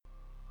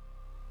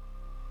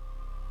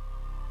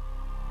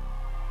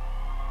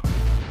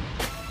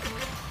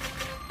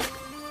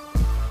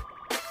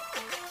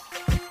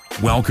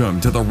Welcome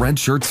to the Red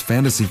Shirts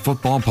Fantasy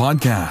Football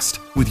Podcast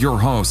with your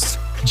hosts,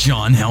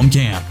 John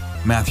Helmkamp,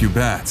 Matthew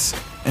Betts,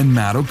 and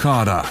Matt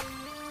Okada.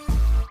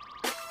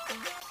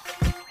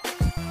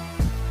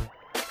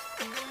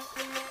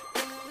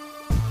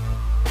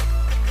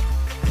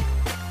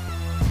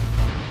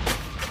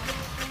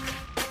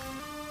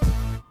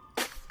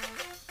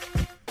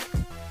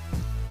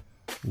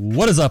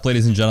 What is up,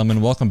 ladies and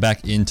gentlemen? Welcome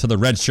back into the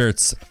Red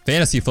Shirts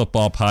Fantasy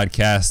Football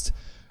Podcast.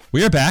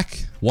 We are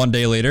back one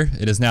day later.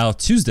 It is now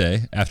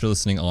Tuesday after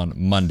listening on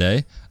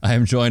Monday. I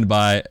am joined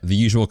by the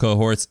usual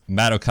cohorts,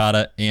 Matt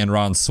Okada and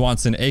Ron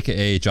Swanson,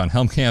 a.k.a. John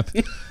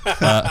Helmkamp,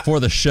 for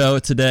the show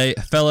today.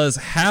 Fellas,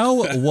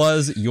 how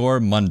was your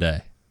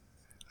Monday?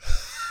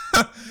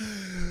 I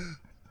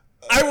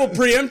will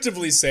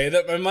preemptively say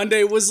that my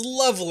Monday was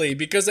lovely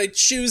because I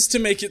choose to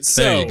make it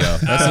so. There you go.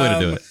 That's the way to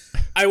do it.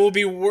 I will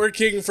be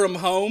working from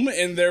home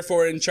and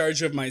therefore in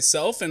charge of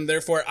myself, and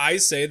therefore I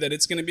say that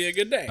it's going to be a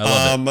good day.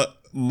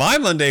 My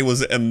Monday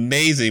was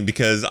amazing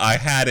because I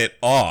had it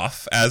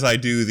off, as I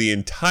do the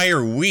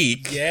entire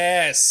week.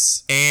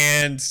 Yes.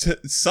 And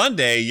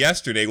Sunday,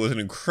 yesterday, was an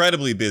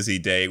incredibly busy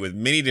day with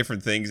many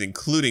different things,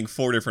 including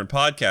 4 different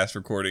podcast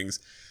recordings.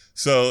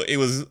 So it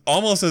was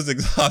almost as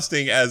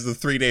exhausting as the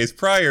 3 days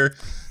prior.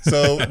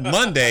 So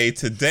Monday,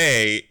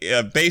 today,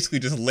 basically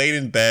just laid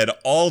in bed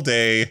all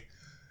day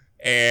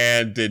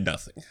and did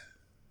nothing.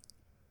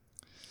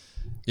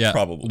 Yeah,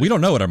 probably. We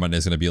don't know what our Monday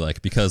is going to be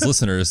like because,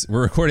 listeners,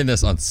 we're recording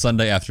this on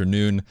Sunday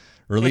afternoon,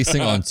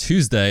 releasing on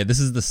Tuesday. This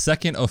is the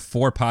second of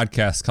 4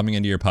 podcasts coming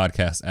into your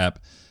podcast app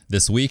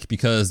this week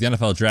because the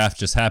NFL draft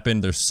just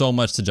happened. There's so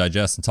much to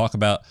digest and talk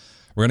about.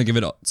 We're going to give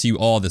it to you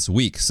all this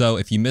week. So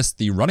if you missed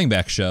the running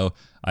back show,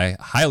 I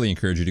highly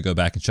encourage you to go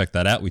back and check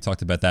that out. We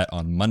talked about that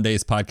on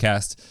Monday's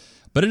podcast.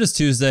 But it is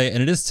Tuesday,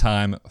 and it is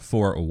time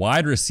for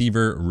wide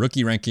receiver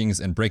rookie rankings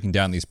and breaking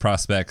down these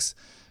prospects.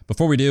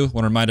 Before we do, I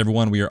want to remind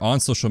everyone we are on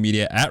social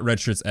media at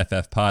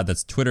RedShirtsFFPod.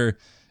 That's Twitter,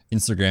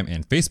 Instagram,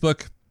 and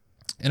Facebook.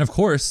 And of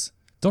course,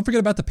 don't forget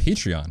about the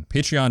Patreon.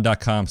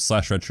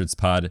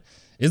 Patreon.com/RedShirtsPod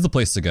is the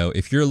place to go.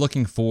 If you're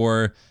looking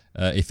for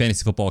a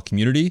fantasy football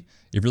community,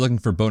 if you're looking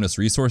for bonus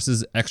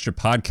resources, extra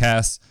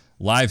podcasts,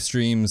 live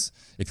streams,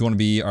 if you want to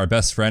be our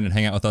best friend and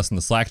hang out with us in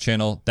the Slack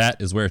channel,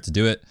 that is where to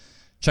do it.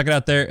 Check it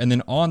out there. And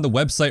then on the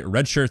website,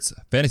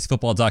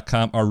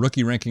 RedShirtsFantasyFootball.com, our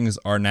rookie rankings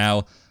are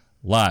now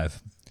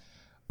live.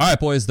 All right,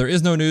 boys, there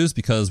is no news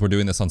because we're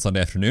doing this on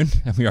Sunday afternoon,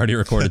 and we already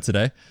recorded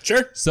today.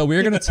 Sure. So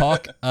we're going to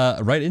talk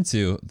right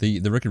into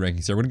the rookie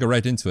rankings here. We're going to go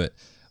right into it.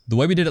 The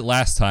way we did it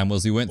last time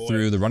was we went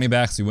through the running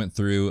backs, we went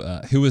through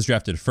who was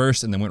drafted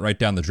first, and then went right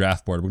down the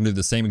draft board. We're going to do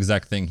the same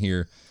exact thing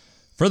here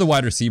for the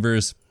wide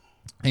receivers.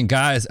 And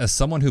guys, as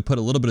someone who put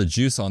a little bit of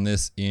juice on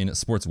this in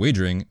sports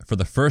wagering, for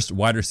the first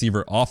wide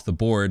receiver off the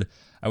board,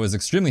 I was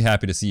extremely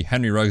happy to see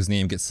Henry Ruggs'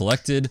 name get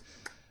selected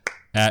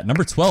at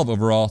number 12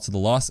 overall to the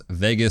Las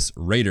Vegas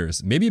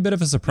Raiders. Maybe a bit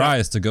of a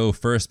surprise to go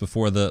first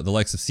before the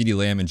likes of CeeDee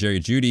Lamb and Jerry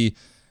Jeudy.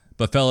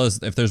 But fellas,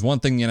 if there's one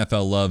thing the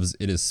NFL loves,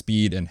 it is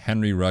speed, and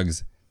Henry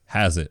Ruggs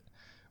has it.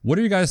 What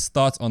are your guys'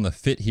 thoughts on the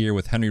fit here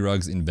with Henry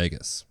Ruggs in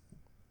Vegas?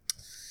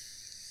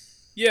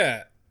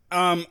 Yeah.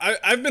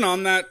 I've been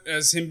on that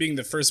as him being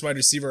the first wide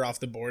receiver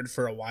off the board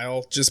for a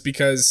while, just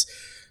because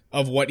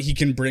of what he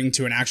can bring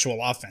to an actual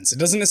offense. It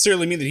doesn't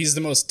necessarily mean that he's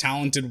the most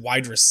talented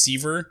wide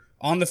receiver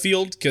on the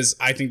field, because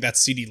I think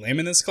that's CeeDee Lamb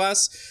in this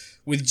class,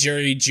 with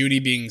Jerry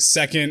Jeudy being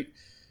second.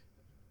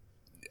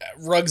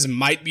 Ruggs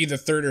might be the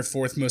 3rd or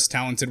 4th most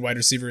talented wide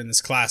receiver in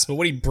this class, but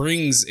what he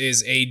brings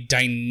is a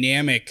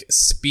dynamic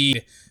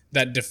speed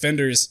that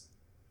defenders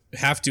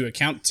have to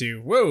account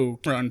to. Whoa,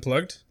 we're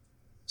unplugged.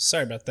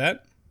 Sorry about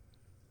that.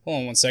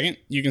 Hold on one second.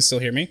 You can still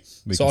hear me,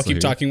 so I'll keep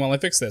talking while I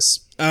fix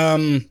this.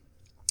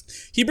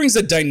 He brings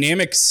a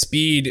dynamic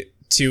speed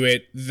to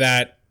it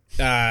that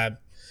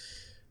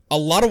a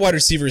lot of wide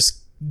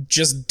receivers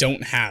just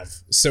don't have.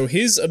 So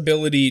his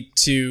ability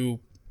to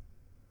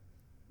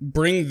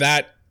bring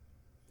that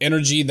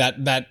energy,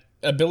 that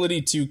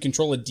ability to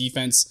control a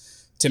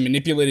defense, to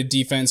manipulate a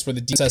defense where the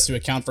defense has to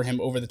account for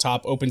him over the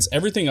top, opens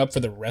everything up for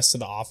the rest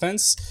of the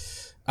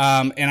offense.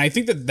 And I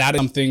think that is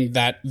something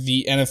that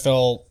the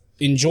NFL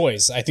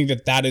enjoys. I think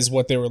that is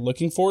what they were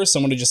looking for,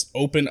 someone to just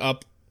open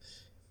up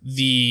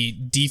the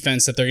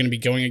defense that they're going to be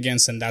going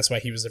against, and that's why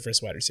he was the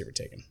first wide receiver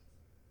taken.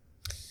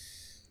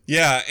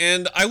 Yeah,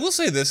 and I will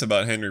say this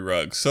about Henry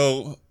Ruggs.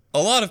 So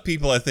a lot of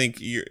people, I think,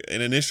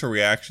 an initial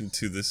reaction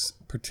to this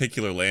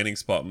particular landing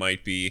spot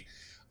might be,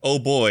 oh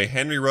boy,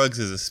 Henry Ruggs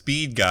is a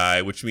speed guy,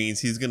 which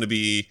means he's going to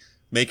be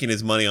making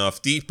his money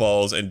off deep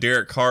balls, and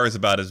Derek Carr is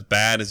about as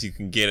bad as you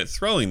can get at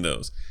throwing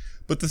those.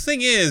 But the thing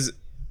is,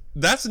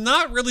 that's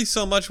not really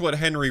so much what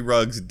Henry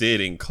Ruggs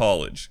did in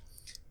college.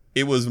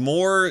 It was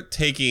more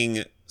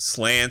taking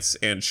slants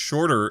and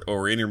shorter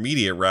or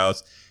intermediate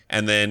routes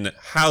and then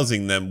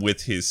housing them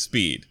with his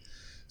speed.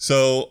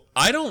 So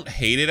I don't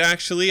hate it,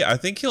 actually. I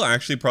think he'll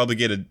actually probably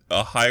get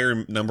a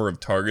higher number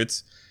of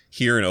targets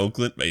here in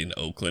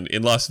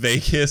Las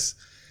Vegas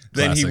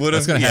than he would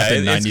have. It's going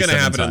to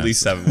happen at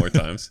least 7 more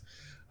times.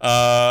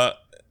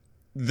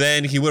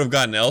 than he would have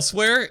gotten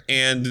elsewhere,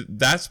 and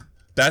that's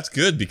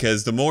good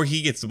because the more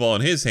he gets the ball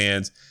in his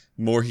hands,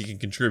 the more he can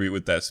contribute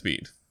with that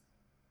speed.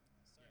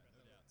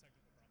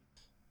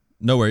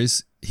 No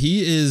worries.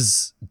 He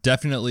is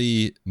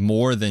definitely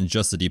more than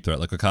just a deep threat,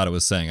 like Okada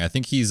was saying. I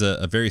think he's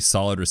a very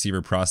solid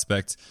receiver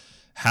prospect.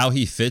 How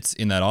he fits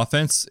in that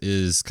offense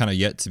is kind of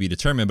yet to be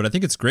determined, but I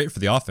think it's great for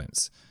the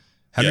offense.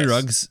 Henry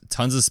Ruggs,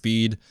 tons of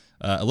speed,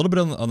 a little bit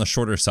on the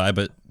shorter side,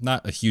 but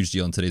not a huge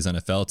deal in today's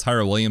NFL.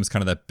 Tyrell Williams,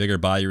 kind of that bigger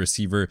body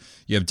receiver.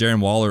 You have Darren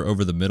Waller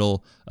over the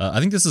middle. I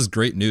think this is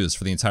great news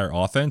for the entire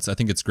offense. I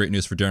think it's great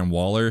news for Darren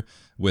Waller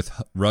with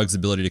Ruggs'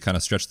 ability to kind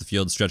of stretch the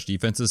field, stretch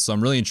defenses. So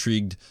I'm really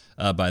intrigued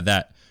by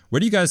that. Where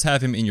do you guys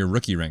have him in your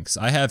rookie ranks?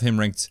 I have him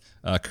ranked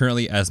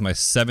currently as my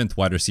 7th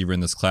wide receiver in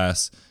this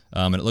class.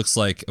 And it looks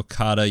like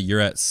Okada, you're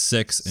at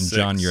 6, and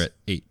John, you're at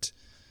 8.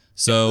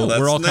 So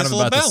we're all kind of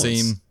about the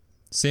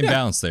same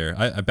balance there.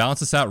 I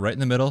balance this out right in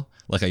the middle,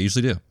 like I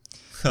usually do.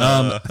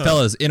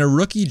 Fellas, in a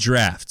rookie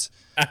draft,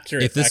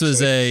 if this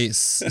was a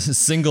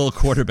single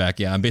quarterback,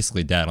 yeah, I'm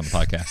basically dad on the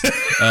podcast.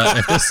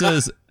 If this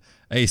is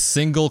a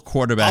single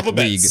quarterback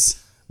league,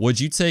 would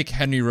you take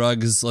Henry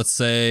Ruggs, let's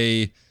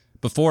say,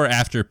 before or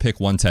after pick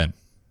 110?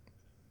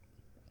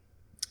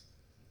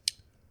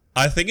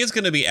 I think it's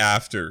going to be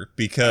after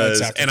because,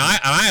 and I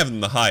have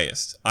him the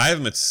highest. I have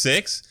him at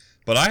 6,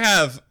 but I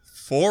have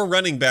 4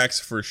 running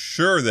backs for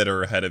sure that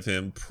are ahead of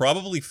him,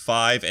 probably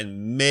 5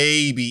 and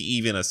maybe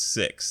even a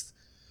 6th.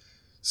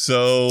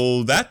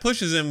 So that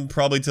pushes him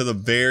probably to the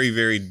very,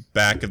 very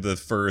back of the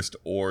first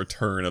or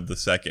turn of the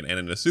second. And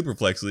in a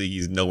Superflex league,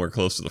 he's nowhere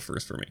close to the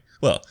first for me.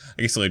 Well,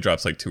 I guess he only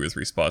drops like 2 or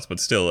 3 spots,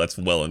 but still, that's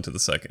well into the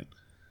second.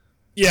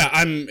 Yeah,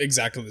 I'm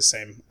exactly the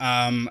same.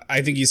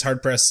 I think he's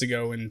hard-pressed to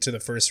go into the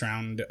first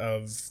round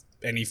of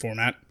any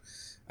format.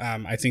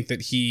 I think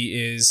that he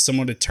is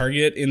someone to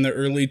target in the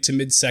early to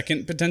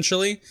mid-second,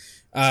 potentially.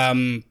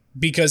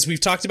 Because we've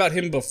talked about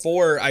him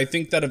before. I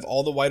think that of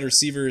all the wide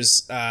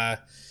receivers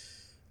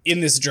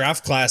in this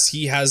draft class,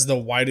 he has the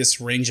widest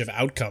range of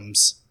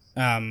outcomes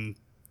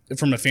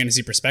from a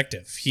fantasy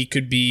perspective. He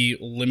could be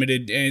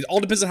limited, and it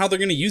all depends on how they're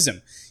going to use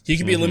him. He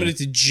could be limited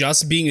to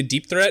just being a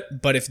deep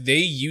threat, but if they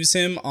use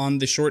him on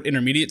the short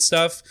intermediate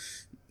stuff,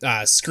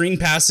 screen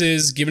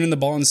passes, giving him the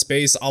ball in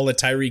space, a la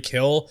Tyreek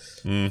Hill,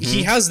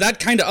 he has that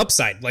kind of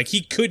upside. Like,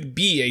 he could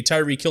be a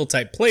Tyreek Hill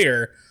type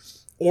player,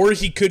 or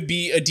he could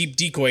be a deep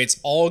decoy. It's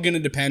all going to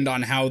depend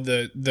on how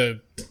the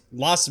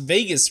Las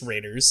Vegas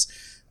Raiders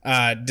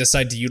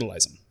decide to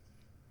utilize him.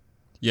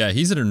 Yeah,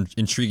 he's an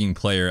intriguing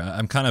player.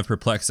 I'm kind of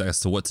perplexed as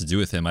to what to do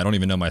with him. I don't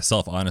even know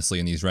myself, honestly,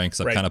 in these ranks.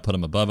 I've kind of put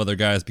him above other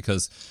guys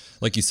because,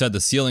 like you said, the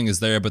ceiling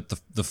is there, but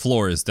the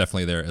floor is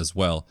definitely there as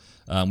well.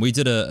 We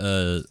did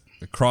a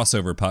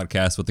crossover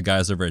podcast with the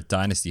guys over at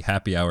Dynasty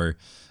Happy Hour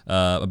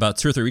about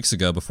 2 or 3 weeks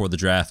ago before the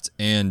draft,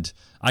 and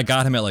I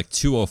got him at like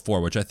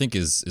 204, which I think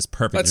is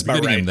perfect. That's if you're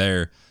about getting right. him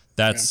there,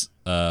 that's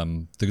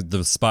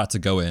the spot to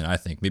go in, I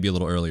think. Maybe a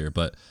little earlier,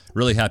 but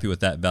really happy with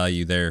that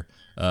value there.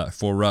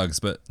 For Ruggs,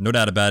 but no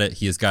doubt about it,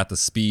 he has got the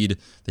speed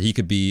that he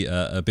could be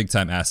a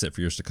big-time asset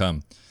for years to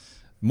come.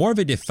 More of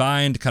a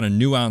defined, kind of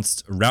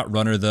nuanced route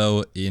runner,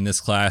 though, in this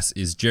class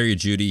is Jerry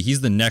Jeudy.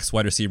 He's the next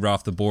wide receiver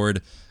off the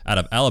board out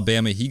of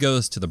Alabama. He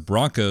goes to the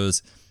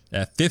Broncos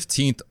at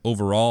 15th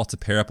overall to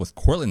pair up with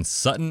Courtland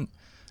Sutton,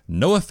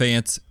 Noah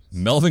Fant,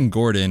 Melvin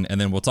Gordon,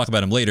 and then we'll talk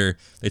about him later.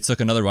 They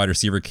took another wide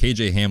receiver,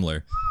 KJ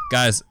Hamler.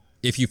 Guys,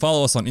 if you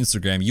follow us on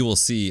Instagram, you will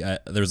see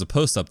there's a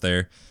post up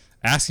there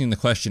asking the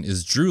question,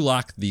 is Drew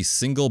Lock the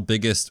single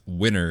biggest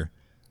winner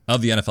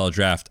of the NFL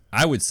draft?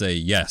 I would say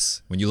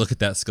yes. When you look at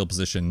that skill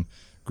position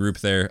group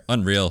there,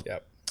 unreal.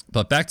 Yep.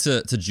 But back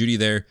to Jeudy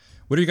there.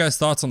 What are your guys'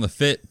 thoughts on the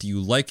fit? Do you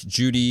like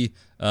Jeudy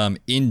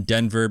in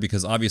Denver?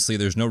 Because obviously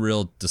there's no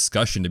real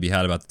discussion to be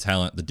had about the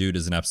talent. The dude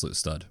is an absolute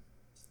stud.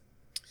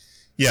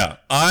 Yeah,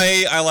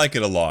 I like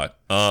it a lot.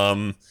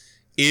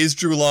 Is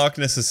Drew Lock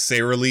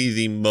necessarily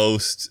the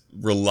most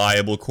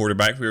reliable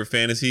quarterback for your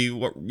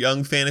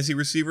young fantasy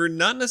receiver?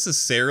 Not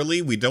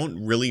necessarily. We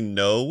don't really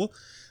know.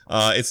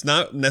 It's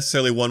not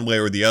necessarily one way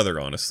or the other,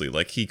 honestly.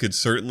 Like, he could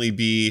certainly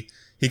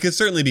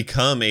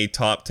become a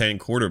top 10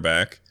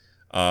 quarterback.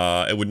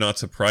 It would not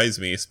surprise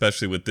me,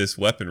 especially with this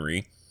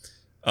weaponry.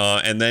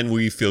 And then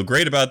we feel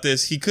great about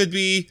this. He could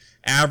be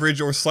average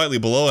or slightly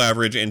below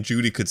average, and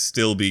Jeudy could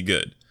still be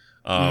good.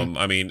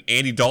 I mean,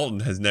 Andy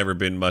Dalton has never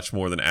been much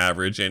more than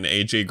average, and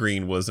AJ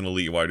Green was an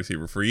elite wide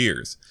receiver for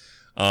years.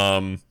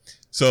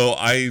 So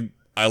I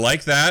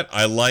like that.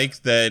 I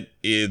like that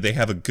they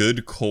have a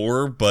good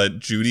core, but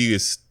Jeudy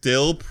is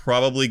still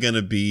probably going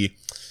to be...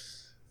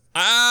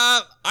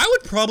 I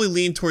would probably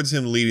lean towards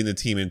him leading the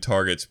team in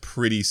targets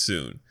pretty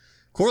soon.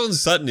 Courtland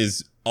Sutton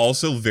is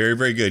also very,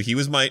 very good. He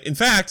was in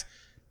fact,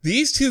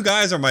 these two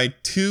guys are my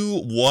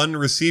 2-1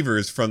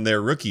 receivers from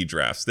their rookie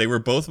drafts. They were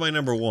both my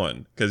number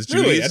 1.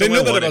 Really? I didn't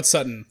know that about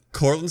Sutton.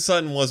 Courtland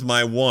Sutton was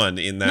my 1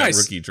 in that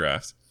rookie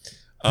draft.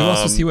 Who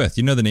else was he with?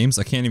 You know the names?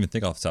 I can't even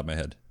think off the top of my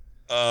head.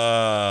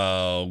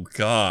 Oh,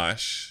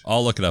 gosh.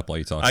 I'll look it up while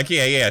you talk.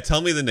 Yeah.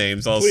 Tell me the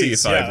names. I'll see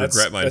if I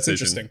regret my decision. That's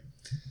interesting.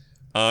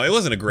 It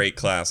wasn't a great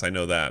class, I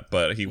know that,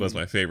 but he was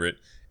my favorite.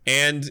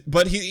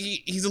 But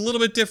he's a little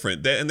bit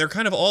different, and they're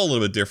kind of all a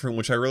little bit different,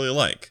 which I really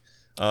like.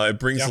 It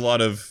brings a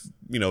lot of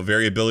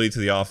variability to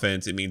the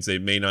offense. It means they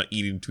may not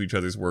eat into each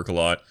other's work a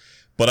lot.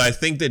 But I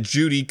think that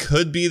Jeudy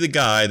could be the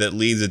guy that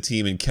leads the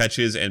team in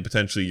catches and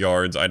potentially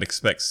yards. I'd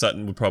expect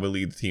Sutton would probably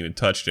lead the team in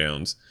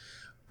touchdowns.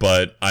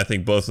 But I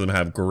think both of them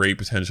have great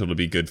potential to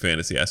be good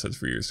fantasy assets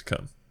for years to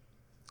come.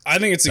 I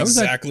think it's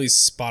exactly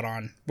spot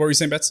on. What were you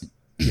saying, Betts?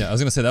 Yeah, I was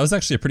going to say, that was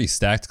actually a pretty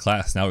stacked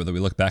class now that we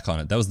look back on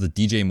it. That was the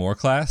DJ Moore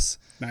class.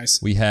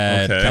 Nice. We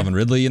had Calvin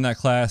Ridley in that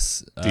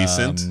class.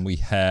 Decent. We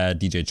had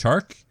DJ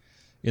Chark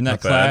in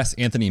that class.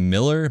 Anthony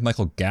Miller,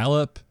 Michael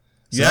Gallup.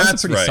 So that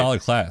was a pretty solid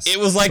class. It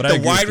was like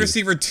the wide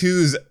receiver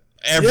twos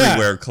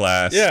everywhere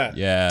class.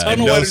 Yeah. Ton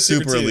And of no wide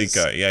receiver super elite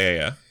twos. guy.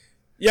 Yeah.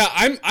 Yeah,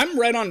 I'm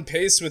right on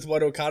pace with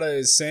what Okada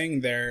is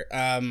saying there.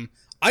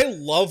 I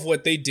love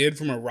what they did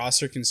from a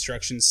roster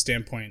construction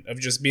standpoint of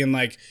just being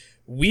like,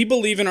 we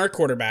believe in our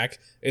quarterback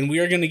and we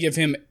are going to give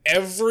him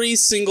every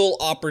single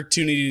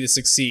opportunity to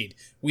succeed.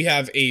 We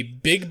have a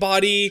big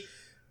body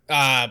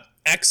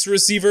X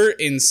receiver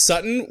in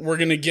Sutton. We're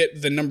going to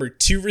get the number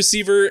 2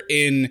 receiver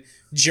in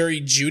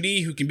Jerry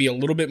Jeudy, who can be a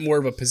little bit more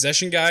of a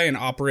possession guy and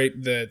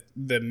operate the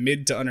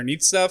mid to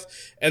underneath stuff.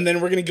 And then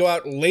we're going to go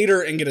out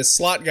later and get a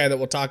slot guy that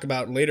we'll talk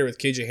about later with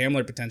KJ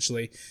Hamler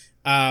potentially.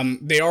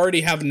 They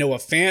already have Noah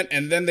Fant,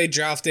 and then they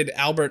drafted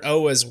Albert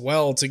O as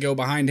well to go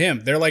behind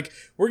him. They're like,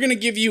 we're going to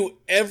give you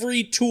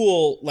every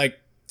tool, like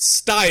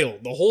style,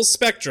 the whole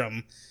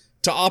spectrum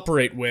to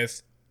operate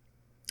with,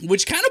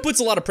 which kind of puts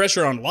a lot of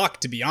pressure on Locke,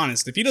 to be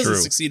honest. If he doesn't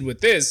succeed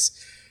with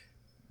this,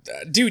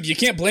 dude, you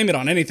can't blame it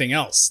on anything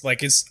else.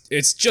 Like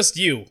it's just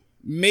you.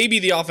 Maybe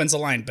the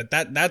offensive line, but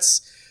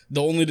that's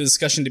the only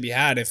discussion to be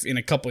had if in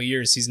a couple of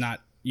years he's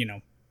not,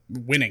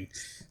 winning.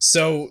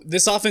 So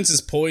this offense is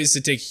poised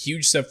to take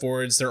huge step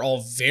forwards. They're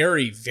all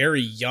very,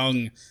 very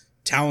young,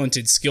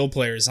 talented skill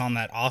players on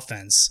that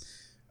offense.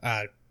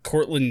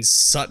 Cortland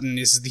Sutton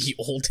is the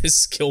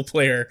oldest skill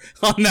player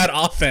on that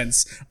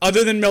offense,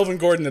 other than Melvin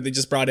Gordon that they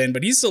just brought in,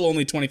 but he's still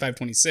only 25,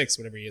 26,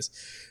 whatever he is.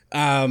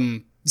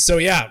 So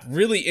yeah,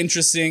 really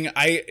interesting.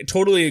 I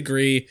totally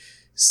agree.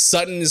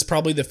 Sutton is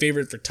probably the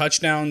favorite for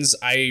touchdowns.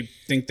 I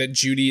think that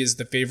Jeudy is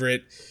the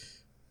favorite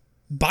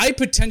by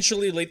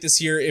potentially late this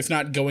year, if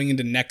not going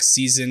into next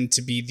season, to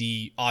be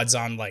the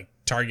odds-on like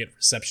target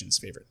receptions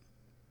favorite.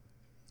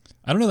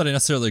 I don't know that I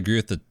necessarily agree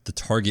with the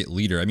target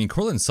leader. I mean,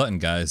 Cortland Sutton,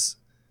 guys,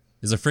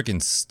 is a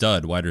freaking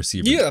stud wide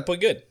receiver. Yeah, that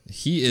played good.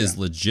 He is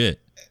legit.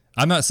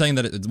 I'm not saying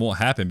that it won't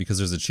happen because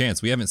there's a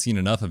chance. We haven't seen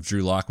enough of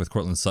Drew Lock with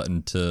Cortland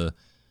Sutton to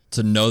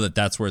know that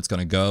that's where it's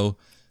going to go.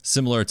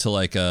 Similar to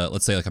like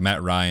let's say like a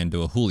Matt Ryan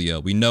to a Julio.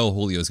 We know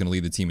Julio is going to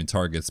lead the team in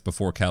targets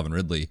before Calvin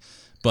Ridley.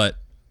 But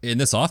in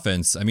this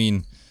offense, I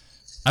mean,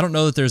 I don't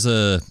know that there's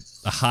a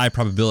high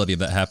probability of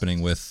that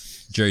happening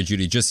with Jerry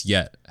Jeudy just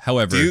yet.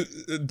 However,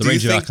 the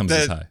range of outcomes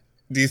is high.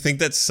 Do you think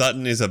that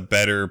Sutton is a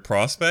better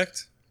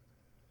prospect?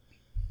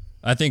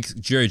 I think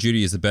Jerry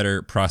Jeudy is a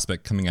better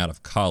prospect coming out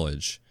of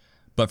college.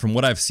 But from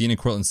what I've seen in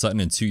Cortland Sutton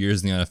in 2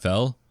 years in the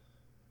NFL,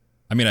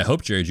 I mean, I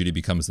hope Jerry Jeudy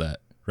becomes that,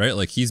 right?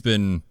 Like, he's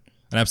been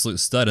an absolute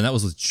stud, and that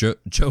was with Joe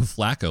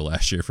Flacco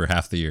last year for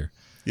half the year.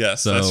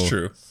 Yes, so that's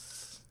true.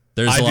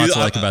 There's a lot to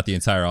like about the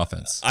entire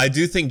offense. I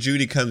do think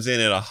Jeudy comes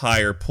in at a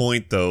higher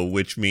point, though,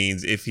 which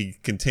means if he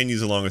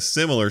continues along a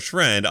similar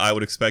trend, I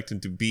would expect him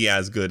to be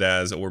as good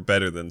as or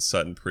better than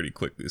Sutton pretty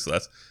quickly. So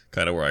that's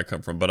kind of where I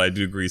come from. But I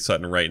do agree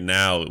Sutton right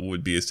now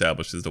would be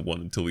established as the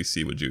one until we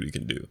see what Jeudy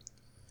can do.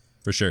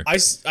 For sure. I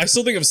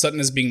still think of Sutton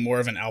as being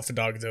more of an alpha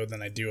dog, though,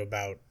 than I do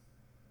about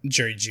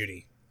Jerry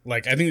Jeudy.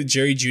 Like, I think that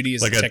Jerry Jeudy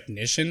is like a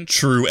technician.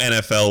 True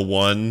NFL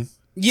one.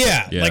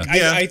 Yeah. Like,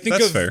 I think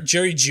of fair.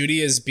 Jerry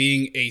Jeudy as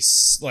being a,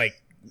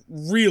 like,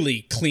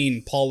 really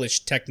clean,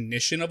 polished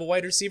technician of a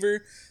wide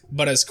receiver,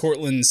 but as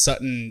Cortland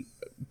Sutton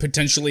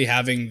potentially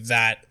having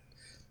that,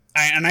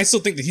 and I still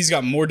think that he's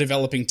got more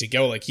developing to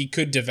go. Like, he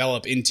could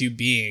develop into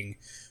being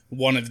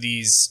one of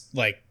these,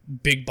 like,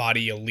 big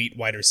body elite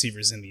wide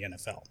receivers in the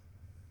NFL.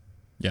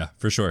 Yeah,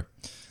 for sure.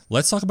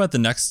 Let's talk about the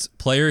next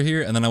player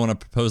here, and then I want to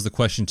propose the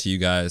question to you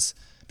guys,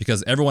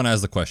 because everyone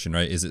has the question,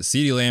 right? Is it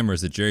CeeDee Lamb or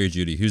is it Jerry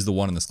Jeudy? Who's the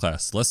one in this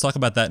class? So let's talk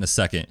about that in a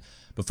second.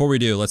 Before we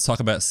do, let's talk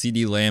about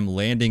CeeDee Lamb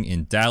landing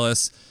in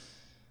Dallas.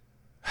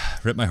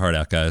 Ripped my heart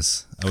out,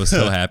 guys. I was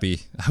so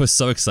happy. I was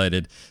so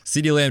excited.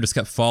 CeeDee Lamb just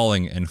kept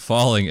falling and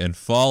falling and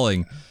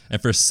falling. And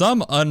for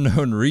some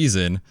unknown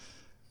reason,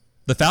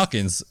 the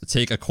Falcons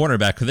take a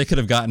cornerback who they could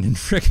have gotten in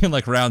freaking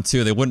like round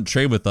 2. They wouldn't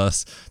trade with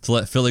us to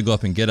let Philly go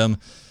up and get him.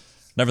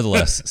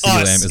 Nevertheless,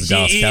 CeeDee Lamb is a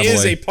Dallas Cowboy. He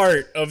is a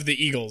part of the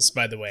Eagles,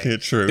 by the way. Yeah,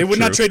 true. They would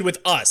not trade with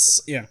us.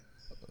 Yeah.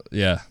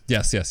 Yeah.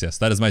 Yes.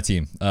 That is my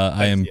team.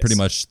 I am pretty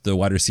much the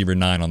wide receiver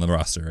 9 on the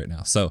roster right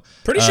now. So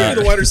pretty sure you're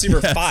the wide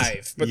receiver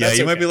 5. But that's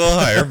you might be a little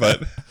higher, but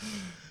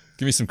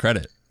give me some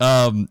credit.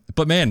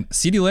 But man,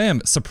 CeeDee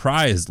Lamb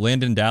surprised,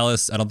 landed in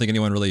Dallas. I don't think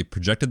anyone really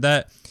projected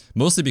that.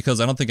 Mostly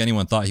because I don't think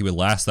anyone thought he would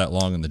last that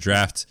long in the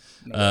draft.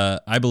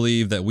 I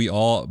believe that we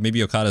all,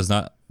 maybe Okada's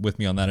not with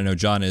me on that. I know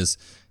John is.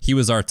 He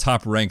was our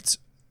top ranked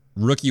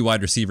rookie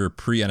wide receiver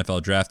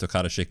pre-NFL draft.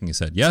 Okada shaking his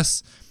head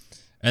yes.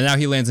 And now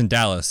he lands in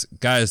Dallas.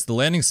 Guys, the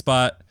landing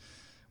spot,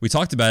 we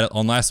talked about it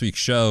on last week's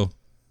show,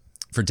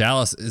 for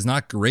Dallas is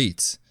not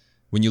great.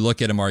 When you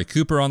look at Amari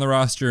Cooper on the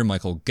roster,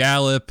 Michael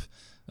Gallup,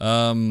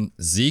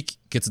 Zeke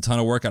gets a ton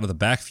of work out of the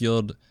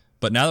backfield.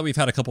 But now that we've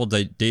had a couple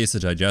of days to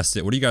digest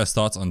it, what are you guys'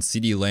 thoughts on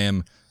CeeDee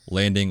Lamb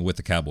landing with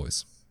the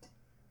Cowboys?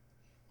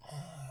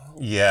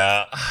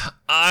 Yeah,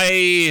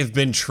 I've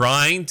been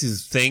trying to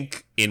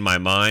think in my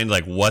mind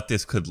like what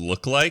this could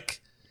look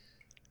like,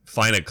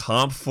 find a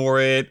comp for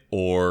it,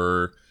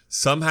 or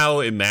somehow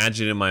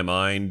imagine in my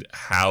mind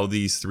how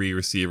these three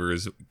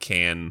receivers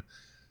can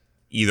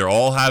either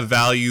all have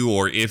value,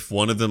 or if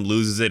one of them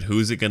loses it,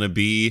 who's it going to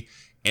be?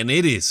 And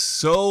it is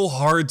so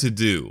hard to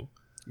do.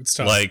 It's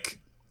tough. Like,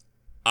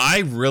 I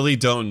really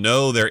don't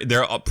know.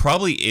 There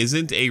probably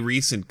isn't a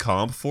recent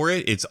comp for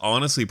it. It's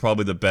honestly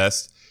probably the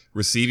best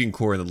receiving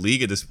core in the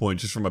league at this point,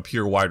 just from a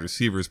pure wide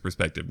receivers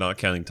perspective, not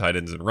counting tight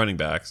ends and running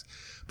backs.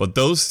 But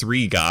those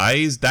three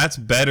guys, that's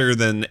better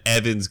than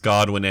Evans,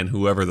 Godwin, and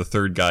whoever the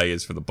third guy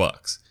is for the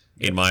Bucs,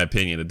 in my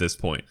opinion, at this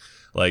point.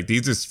 Like,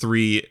 these are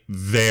three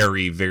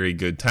very, very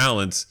good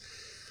talents.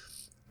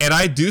 And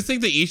I do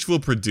think that each will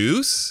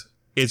produce.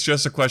 It's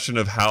just a question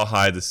of how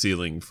high the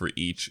ceiling for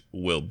each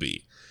will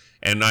be.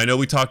 And I know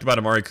we talked about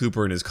Amari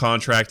Cooper and his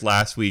contract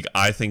last week.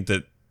 I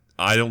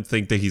don't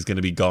think that he's going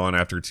to be gone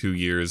after 2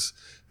 years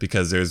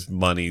because there's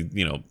money,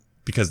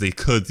 because they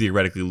could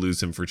theoretically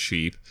lose him for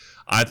cheap.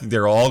 I think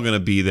they're all going to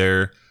be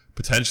there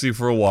potentially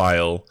for a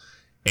while,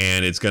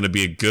 and it's going to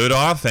be a good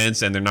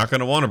offense, and they're not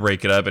going to want to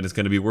break it up, and it's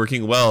going to be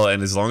working well.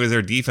 And as long as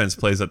their defense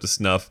plays up to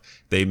snuff,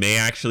 they may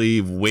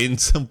actually win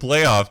some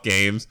playoff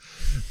games.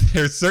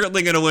 They're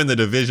certainly going to win the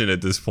division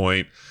at this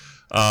point.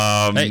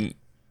 Hey.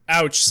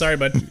 Ouch. Sorry,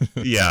 bud.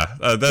 Yeah,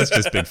 that's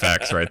just big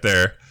facts right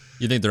there.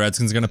 You think the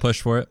Redskins are going to push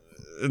for it?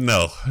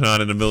 No,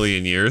 not in a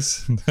million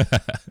years.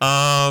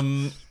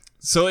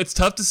 So it's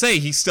tough to say.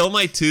 He's still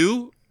my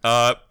 2,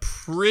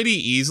 pretty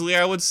easily,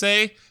 I would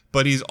say.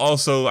 But he's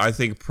also, I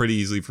think, pretty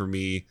easily for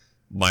me,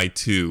 my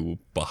 2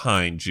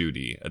 behind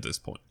Jeudy at this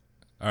point.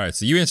 All right,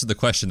 so you answered the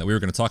question that we were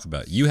going to talk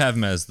about. You have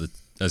him as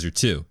your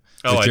 2.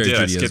 Oh, I did. Jeudy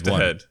I as skipped 1.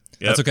 ahead.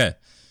 Yep. That's okay.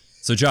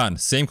 So, John,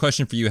 same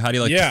question for you. How do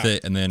you like to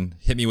fit? And then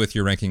hit me with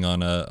your ranking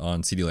on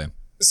CeeDee Lamb.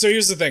 So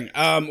here's the thing.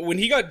 When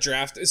he got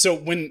drafted, so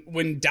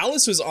when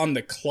Dallas was on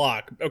the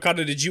clock,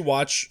 Okada, did you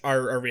watch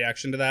our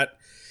reaction to that?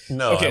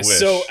 No, okay, I wish.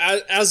 so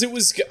as it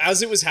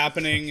was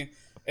happening,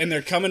 and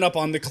they're coming up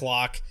on the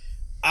clock,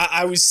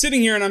 I was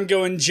sitting here and I'm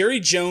going, Jerry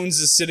Jones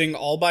is sitting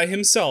all by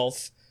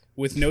himself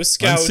with no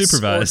scouts,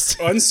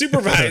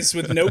 unsupervised,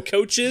 with no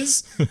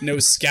coaches, no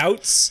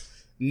scouts,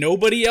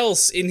 nobody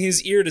else in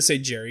his ear to say,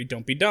 Jerry,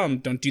 don't be dumb,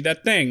 don't do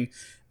that thing.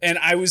 And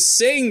I was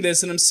saying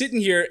this, and I'm sitting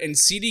here, and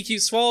CD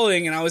keeps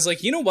falling, and I was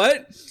like, you know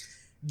what?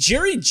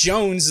 Jerry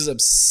Jones is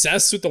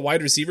obsessed with the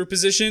wide receiver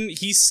position.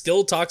 He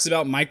still talks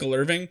about Michael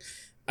Irving.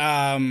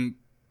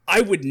 I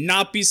would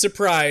not be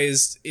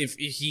surprised if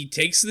he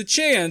takes the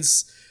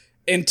chance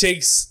and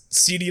takes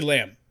CeeDee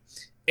Lamb.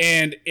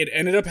 And it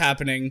ended up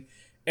happening,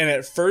 and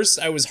at first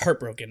I was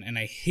heartbroken, and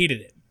I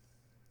hated it.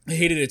 I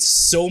hated it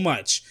so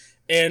much.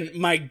 And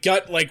my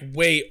gut,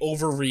 way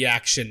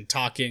overreaction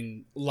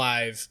talking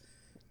live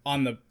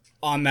on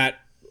that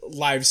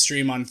live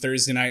stream on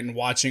Thursday night and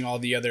watching all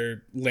the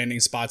other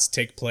landing spots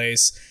take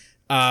place.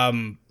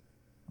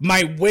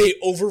 My way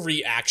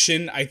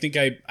overreaction, I think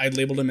I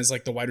labeled him as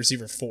the wide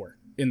receiver 4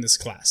 in this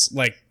class,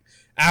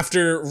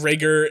 after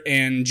Rager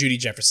and Jeudy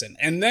Jefferson.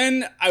 And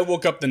then I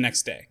woke up the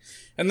next day,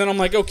 and then I'm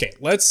like, okay,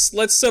 let's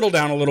settle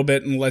down a little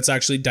bit and let's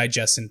actually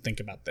digest and think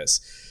about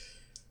this.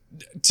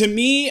 To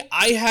me,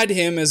 I had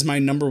him as my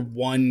number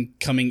 1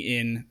 coming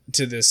in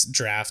to this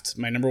draft,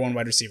 my number 1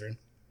 wide receiver.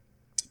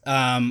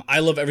 I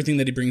love everything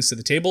that he brings to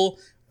the table.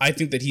 I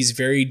think that he's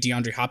very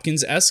DeAndre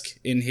Hopkins-esque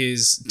in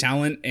his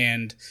talent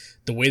and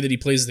the way that he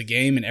plays the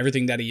game and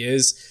everything that he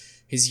is.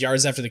 His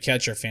yards after the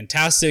catch are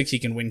fantastic. He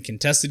can win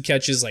contested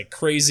catches like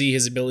crazy.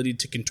 His ability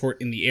to contort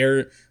in the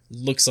air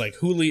looks like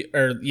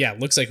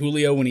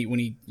Julio when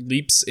he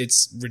leaps.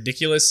 It's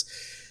ridiculous.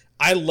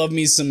 I love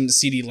me some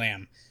CeeDee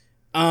Lamb.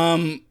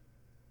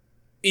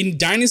 In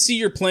Dynasty,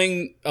 you're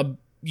playing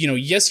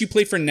yes, you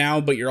play for now,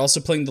 but you're also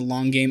playing the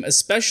long game,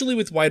 especially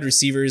with wide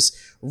receivers.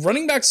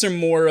 Running backs are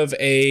more of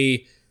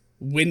a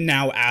win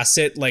now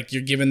asset.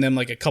 You're giving them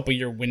a couple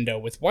year window.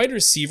 With wide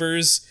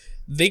receivers,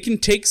 they can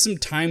take some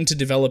time to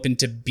develop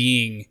into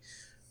being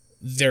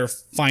their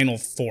final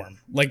form.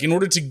 In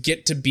order to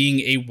get to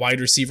being a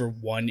wide receiver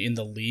 1 in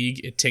the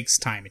league, it takes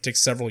time. It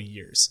takes several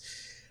years.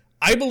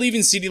 I believe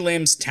in CeeDee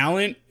Lamb's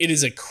talent. It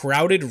is a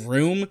crowded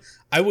room.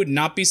 I would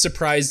not be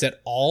surprised at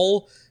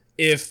all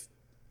if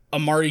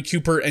Amari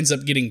Cooper ends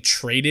up getting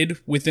traded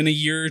within a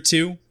year or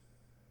 2.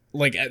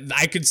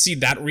 I could see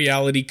that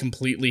reality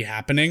completely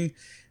happening.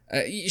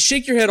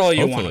 Shake your head all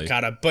you want,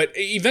 Okada. But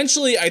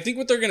eventually, I think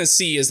what they're going to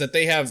see is that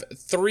they have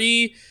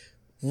 3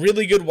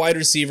 really good wide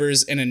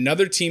receivers, and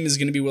another team is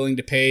going to be willing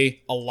to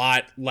pay a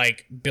lot,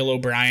 like Bill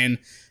O'Brien,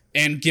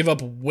 and give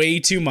up way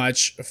too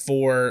much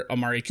for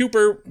Amari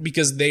Cooper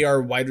because they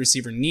are wide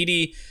receiver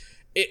needy.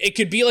 It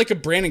could be like a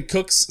Brandon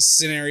Cooks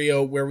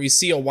scenario where we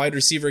see a wide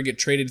receiver get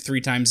traded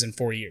 3 times in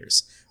 4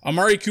 years.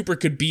 Amari Cooper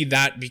could be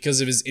that because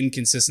of his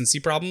inconsistency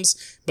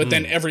problems, but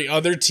then every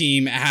other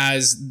team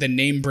has the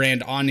name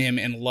brand on him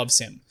and loves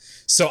him.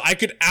 So I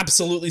could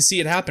absolutely see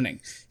it happening.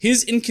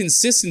 His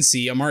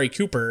inconsistency, Amari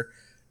Cooper,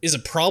 is a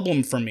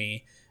problem for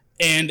me.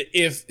 And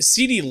if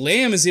CeeDee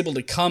Lamb is able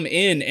to come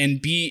in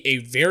and be a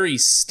very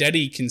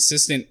steady,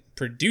 consistent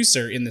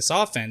producer in this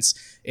offense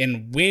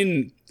and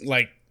win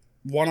like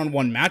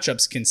one-on-one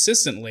matchups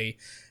consistently,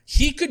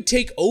 he could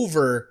take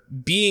over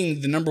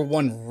being the number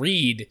 1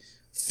 read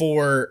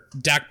for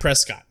Dak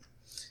Prescott.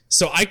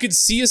 So I could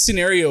see a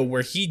scenario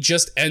where he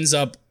just ends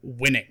up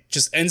winning,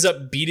 just ends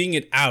up beating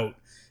it out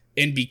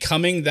and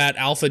becoming that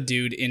alpha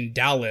dude in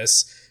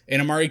Dallas.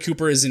 And Amari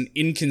Cooper is an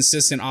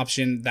inconsistent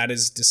option that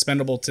is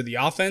dispendable to the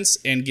offense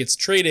and gets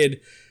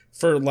traded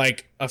for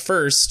like a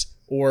first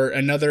or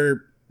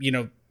another,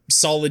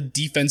 solid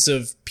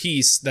defensive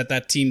piece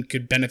that team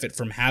could benefit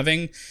from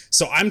having.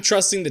 So I'm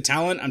trusting the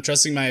talent, I'm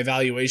trusting my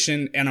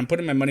evaluation, and I'm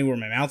putting my money where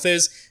my mouth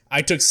is.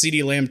 I took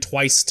CeeDee Lamb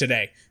twice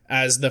today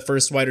as the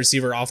first wide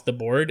receiver off the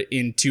board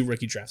in 2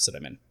 rookie drafts that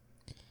I'm in.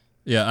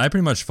 Yeah, I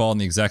pretty much fall in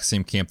the exact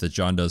same camp that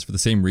John does for the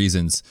same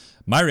reasons.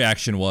 My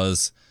reaction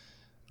was,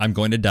 I'm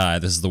going to die.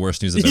 This is the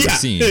worst news I've ever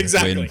seen.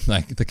 Exactly.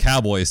 When the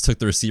Cowboys took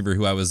the receiver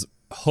who I was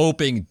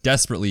hoping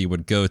desperately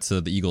would go to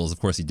the Eagles. Of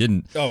course, he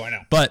didn't. Oh, I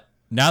know. But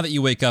now that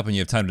you wake up and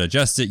you have time to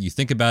digest it, you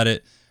think about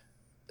it,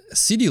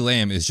 CeeDee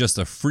Lamb is just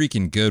a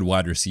freaking good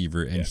wide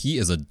receiver, and he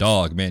is a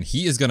dog, man.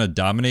 He is going to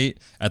dominate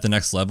at the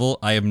next level.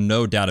 I have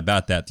no doubt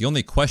about that. The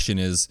only question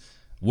is,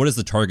 what is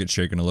the target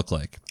share going to look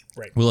like?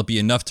 Right. Will it be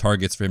enough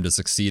targets for him to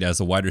succeed as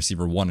a wide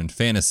receiver 1 in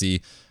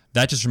fantasy?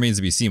 That just remains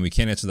to be seen. We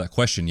can't answer that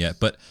question yet,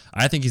 but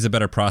I think he's a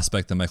better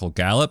prospect than Michael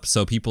Gallup.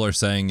 So people are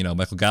saying,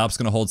 Michael Gallup's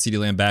going to hold CeeDee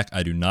Lamb back.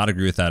 I do not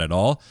agree with that at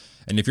all.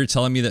 And if you're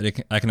telling me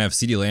that I can have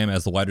CeeDee Lamb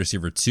as the wide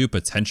receiver 2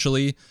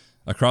 potentially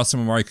across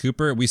from Amari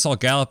Cooper, we saw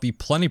Gallup be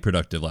plenty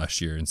productive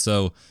last year. And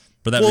so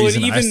for that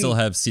reason, I still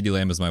have CeeDee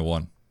Lamb as my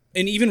 1.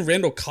 And even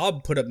Randall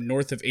Cobb put up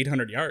north of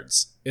 800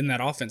 yards in that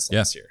offense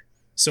last year.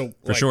 So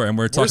for sure. And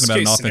we're talking about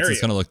an offense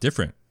that's going to look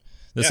different.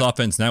 This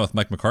offense now with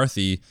Mike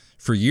McCarthy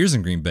for years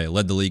in Green Bay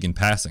led the league in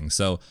passing.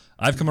 So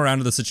I've come around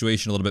to the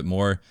situation a little bit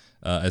more.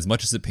 As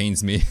much as it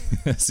pains me,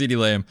 CeeDee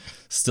Lamb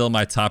still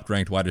my top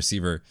ranked wide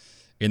receiver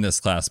in this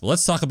class. But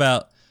let's talk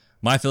about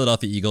my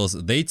Philadelphia Eagles.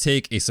 They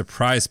take a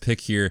surprise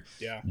pick here.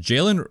 Yeah.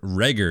 Jalen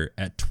Reagor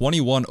at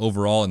 21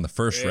 overall in the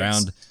first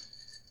round.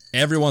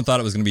 Everyone thought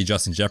it was going to be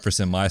Justin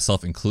Jefferson,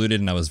 myself included,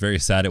 and I was very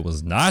sad it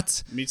was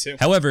not. Me too.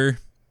 However,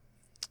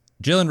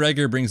 Jalen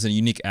Reagor brings a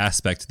unique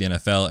aspect to the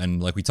NFL,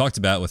 and like we talked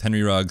about with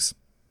Henry Ruggs,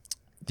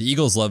 the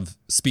Eagles love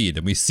speed,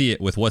 and we see it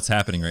with what's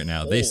happening right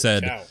now. They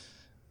said,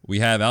 we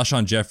have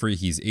Alshon Jeffrey,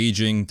 he's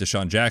aging.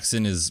 Deshaun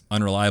Jackson is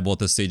unreliable at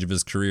this stage of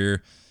his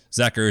career.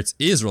 Zach Ertz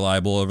is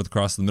reliable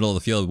across the middle of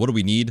the field. What do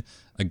we need?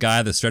 A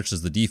guy that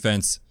stretches the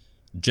defense.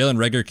 Jalen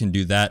Reagor can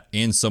do that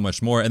and so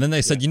much more. And then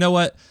they said, you know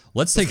what?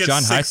 Let's take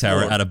John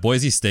Hightower out of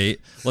Boise State.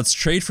 Let's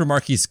trade for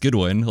Marquise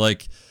Goodwin.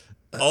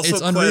 Also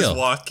it's unreal. Quez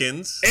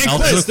Watkins. And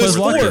Quez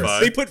Watkins.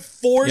 They put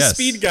 4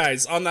 speed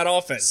guys on that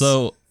offense.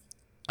 So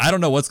I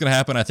don't know what's going to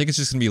happen. I think it's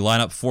just going to be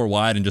line up 4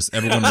 wide and just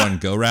everyone run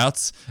go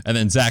routes. And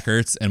then Zach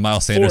Ertz and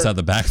Miles Sanders out of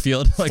the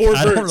backfield. I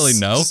don't really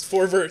know. Just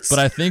 4 verts. But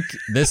I think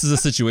this is a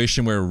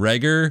situation where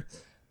Reagor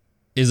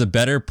is a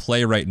better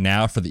play right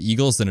now for the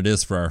Eagles than it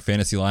is for our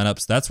fantasy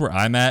lineups. That's where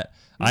I'm at.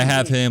 I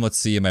have him, let's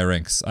see in my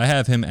ranks. I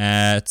have him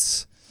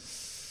at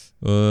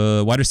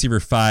wide receiver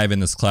 5 in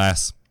this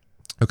class.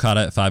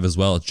 Okada at 5 as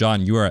well.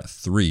 John, you are at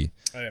 3.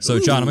 So,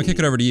 John, I'm going to kick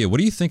it over to you. What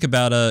do you think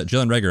about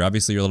Jalen Reagor?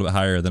 Obviously, you're a little bit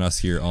higher than us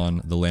here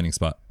on the landing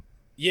spot.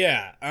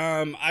 Yeah,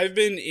 I've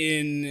been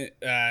in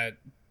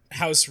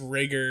House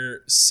Reagor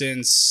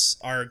since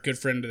our good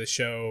friend of the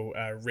show,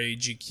 Ray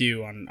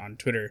GQ on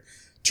Twitter,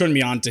 turned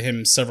me on to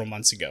him several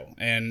months ago.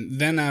 And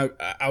then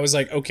I was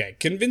like, okay,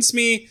 convince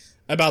me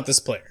about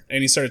this player.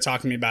 And he started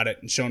talking to me about it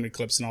and showing me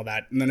clips and all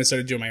that. And then I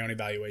started doing my own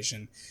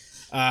evaluation.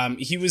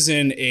 He was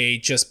in a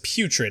just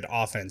putrid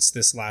offense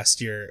this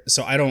last year,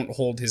 so I don't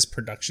hold his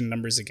production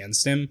numbers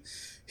against him.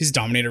 His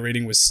dominator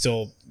rating was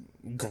still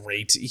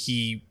great.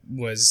 He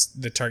was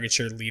the target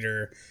share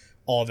leader,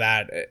 all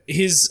that.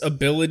 His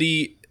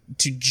ability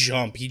to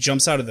jump, he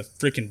jumps out of the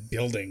freaking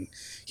building.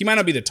 He might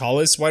not be the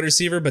tallest wide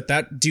receiver, but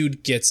that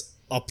dude gets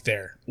up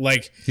there.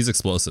 He's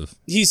explosive.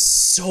 He's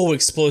so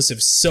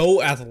explosive,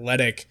 so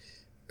athletic,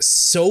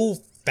 so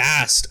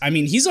fast. I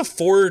mean, he's a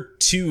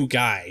 4.2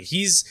 guy.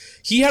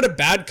 He had a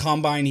bad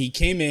combine. He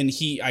came in.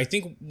 I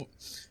think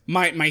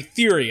my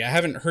theory, I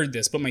haven't heard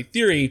this, but my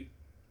theory,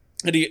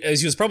 as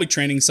he was probably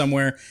training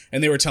somewhere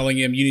and they were telling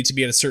him you need to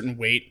be at a certain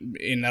weight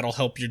and that'll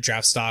help your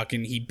draft stock,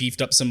 and he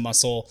beefed up some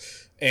muscle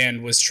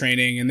and was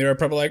training, and they were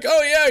probably like,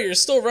 oh yeah, you're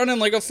still running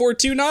like a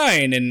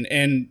 4.29,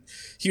 and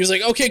he was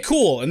like, okay,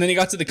 cool. And then he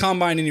got to the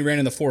combine and he ran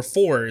in the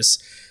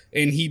 4.4s,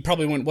 and he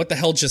probably went, what the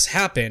hell just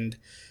happened?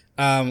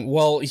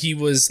 Well, he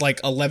was like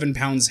 11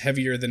 pounds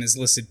heavier than his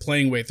listed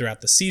playing weight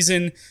throughout the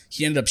season.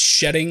 He ended up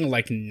shedding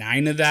like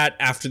 9 of that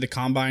after the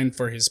combine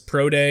for his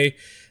pro day.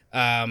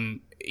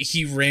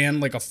 He ran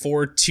like a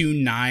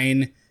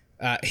 4.29,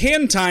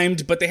 hand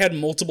timed, but they had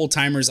multiple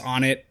timers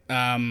on it.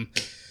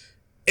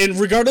 And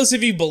regardless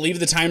if you believe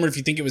the timer, if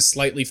you think it was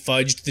slightly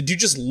fudged, the dude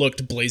just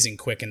looked blazing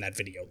quick in that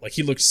video. Like,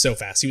 he looked so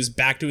fast. He was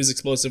back to his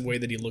explosive way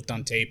that he looked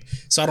on tape.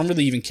 So I don't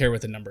really even care what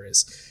the number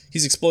is.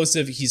 He's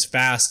explosive. He's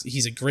fast.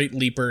 He's a great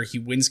leaper. He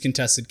wins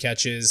contested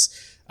catches.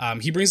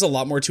 He brings a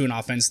lot more to an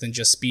offense than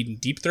just speed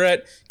and deep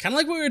threat. Kind of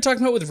like what we were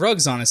talking about with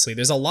Ruggs, honestly.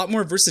 There's a lot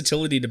more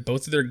versatility to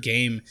both of their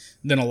game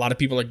than a lot of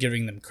people are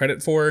giving them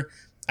credit for.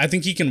 I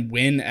think he can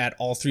win at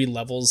all 3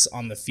 levels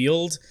on the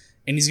field,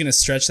 and he's going to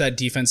stretch that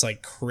defense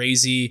like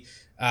crazy.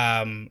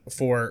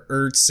 For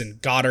Ertz and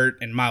Goddard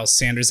and Miles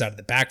Sanders out of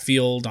the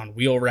backfield on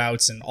wheel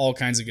routes and all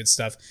kinds of good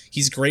stuff.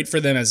 He's great for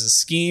them as a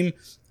scheme.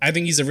 I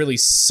think he's a really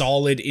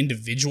solid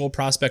individual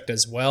prospect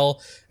as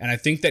well. And I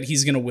think that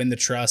he's going to win the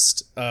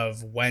trust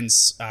of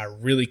Wentz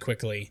really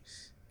quickly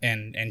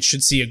and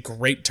should see a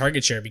great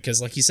target share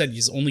because, like he said,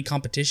 his only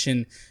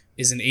competition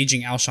is an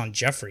aging Alshon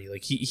Jeffrey.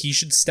 Like he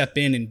should step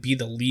in and be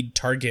the lead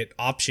target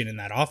option in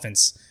that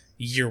offense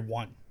year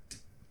 1.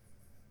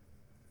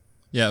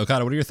 Yeah,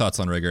 Okada, what are your thoughts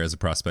on Reagor as a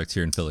prospect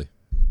here in Philly?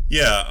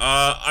 Yeah,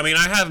 I mean,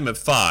 I have him at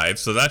 5,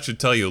 so that should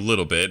tell you a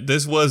little bit.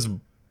 This was,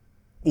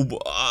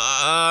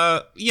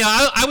 I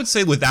would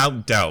say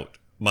without doubt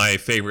my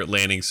favorite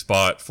landing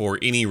spot for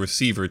any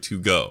receiver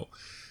to go.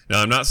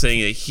 Now, I'm not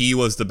saying that he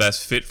was the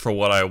best fit for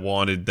what I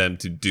wanted them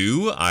to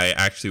do. I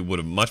actually would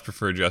have much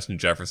preferred Justin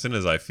Jefferson,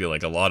 as I feel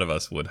like a lot of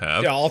us would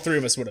have. Yeah, all 3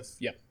 of us would have.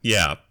 Yep.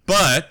 Yeah,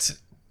 but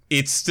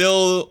it's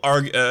still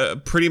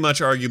pretty much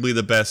arguably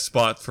the best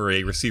spot for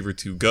a receiver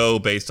to go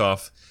based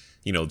off,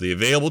 the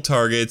available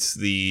targets,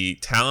 the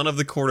talent of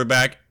the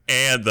quarterback,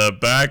 and the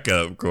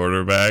backup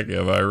quarterback.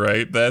 Am I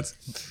right?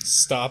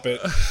 Stop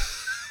it.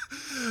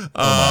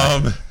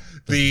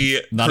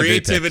 The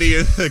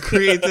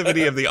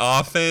creativity of the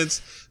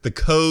offense, the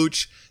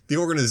coach, the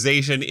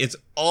organization. It's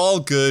all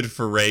good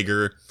for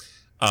Reagor,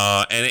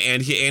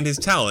 and his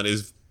talent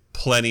is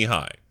plenty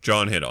high.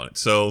 John hit on it,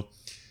 so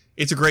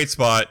it's a great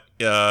spot.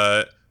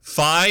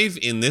 5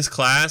 in this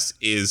class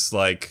is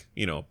like,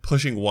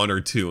 pushing 1 or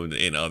 2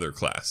 in other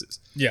classes.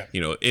 Yeah.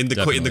 In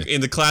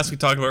the class we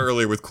talked about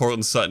earlier with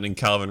Cortland Sutton and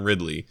Calvin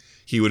Ridley,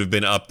 he would have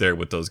been up there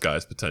with those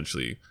guys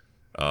potentially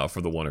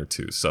for the 1 or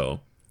 2. So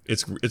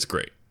it's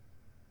great.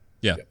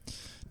 Yeah.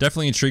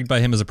 Definitely intrigued by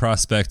him as a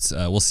prospect.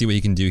 We'll see what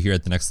he can do here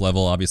at the next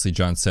level. Obviously,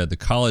 John said the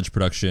college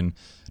production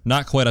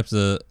not quite up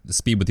to the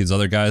speed with these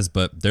other guys,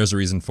 but there's a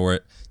reason for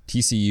it.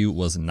 TCU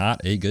was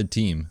not a good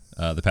team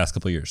the past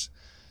couple of years.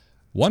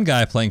 One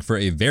guy playing for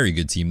a very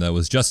good team, though,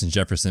 was Justin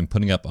Jefferson,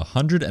 putting up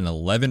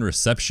 111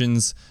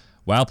 receptions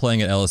while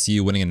playing at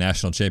LSU, winning a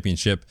national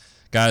championship.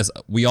 Guys,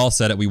 we all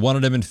said it. We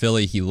wanted him in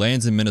Philly. He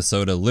lands in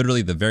Minnesota,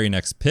 literally the very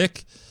next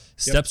pick,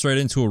 steps right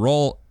into a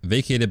role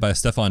vacated by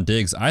Stephon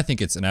Diggs. I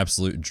think it's an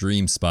absolute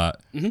dream spot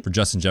for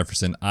Justin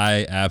Jefferson.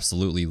 I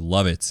absolutely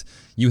love it.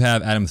 You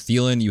have Adam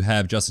Thielen, you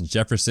have Justin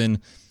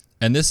Jefferson,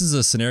 and this is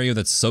a scenario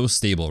that's so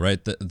stable,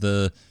 right?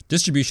 The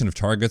distribution of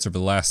targets over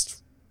the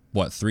last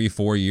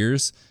 3-4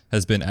 years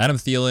has been Adam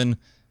Thielen,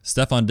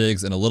 Stephon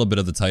Diggs, and a little bit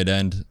of the tight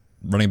end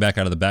running back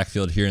out of the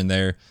backfield here and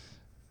there.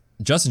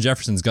 Justin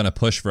Jefferson's going to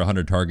push for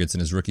 100 targets in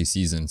his rookie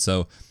season.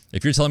 So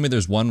if you're telling me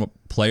there's one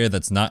player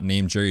that's not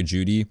named Jerry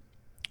Jeudy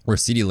or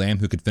CeeDee Lamb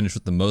who could finish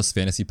with the most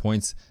fantasy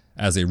points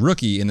as a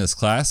rookie in this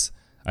class,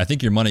 I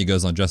think your money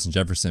goes on Justin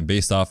Jefferson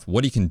based off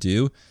what he can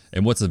do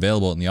and what's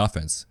available in the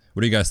offense.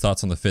 What are you guys'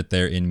 thoughts on the fit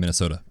there in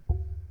Minnesota?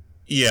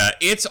 Yeah,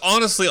 it's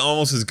honestly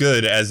almost as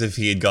good as if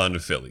he had gone to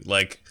Philly.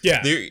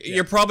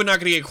 You're probably not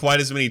going to get quite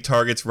as many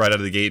targets right out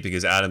of the gate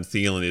because Adam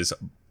Thielen is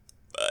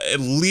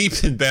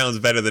leaps and bounds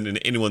better than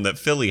anyone that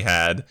Philly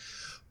had.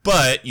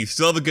 But you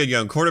still have a good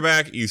young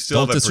quarterback. You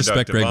still have a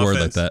productive Greg Ward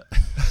offense. like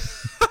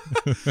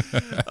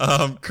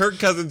that. Kirk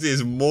Cousins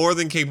is more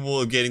than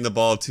capable of getting the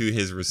ball to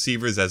his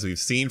receivers, as we've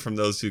seen from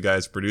those 2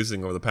 guys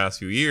producing over the past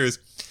few years.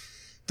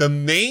 The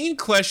main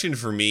question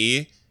for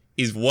me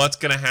is what's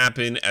going to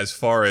happen as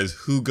far as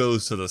who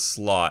goes to the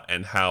slot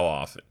and how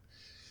often.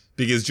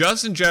 Because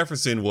Justin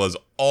Jefferson was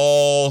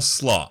all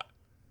slot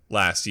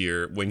last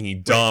year when he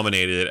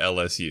dominated at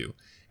LSU.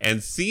 And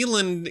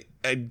Thielen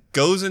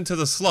goes into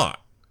the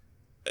slot.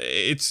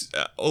 It's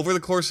over the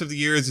course of the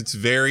years, it's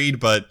varied,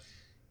 but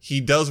he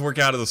does work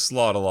out of the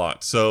slot a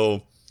lot.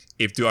 So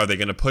are they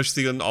going to push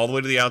Thielen all the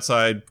way to the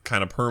outside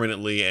kind of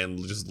permanently and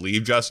just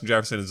leave Justin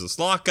Jefferson as a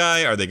slot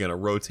guy? Are they going to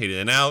rotate in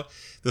and out?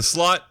 The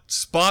slot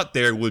spot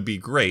there would be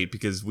great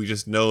because we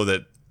just know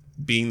that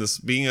being a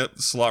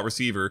slot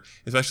receiver,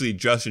 especially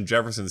Justin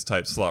Jefferson's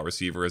type slot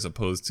receiver as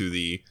opposed to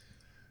the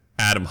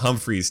Adam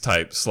Humphries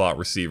type slot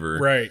receiver,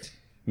 right,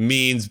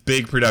 means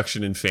big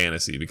production in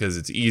fantasy because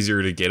it's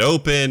easier to get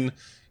open.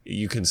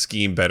 You can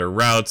scheme better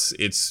routes.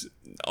 It's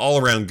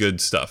all around good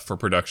stuff for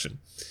production.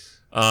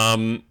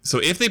 So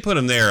if they put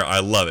him there, I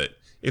love it.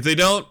 If they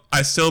don't,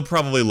 I still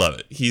probably love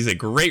it. He's a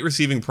great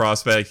receiving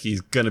prospect.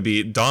 He's going to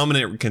be a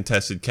dominant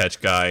contested catch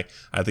guy.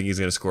 I think he's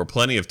going to score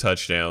plenty of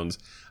touchdowns.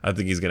 I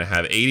think he's going to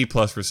have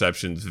 80-plus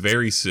receptions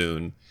very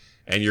soon.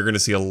 And you're going to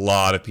see a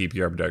lot of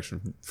PPR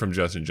production from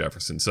Justin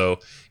Jefferson. So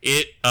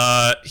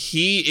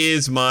he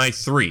is my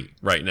 3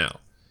 right now.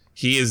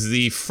 He is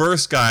the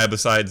first guy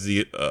besides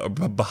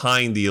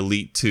behind the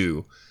elite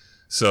 2.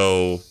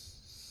 So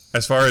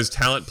as far as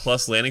talent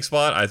plus landing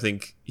spot, I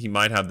think he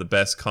might have the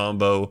best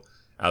combo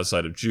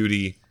outside of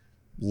Judy.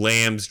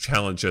 Lamb's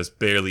challenge just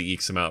barely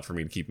ekes him out for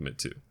me to keep him at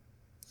 2.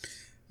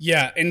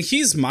 Yeah, and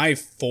he's my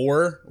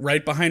 4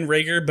 right behind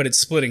Rager, but it's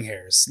splitting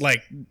hairs.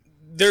 Like,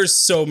 there's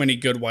so many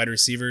good wide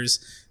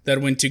receivers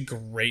that went to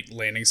great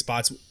landing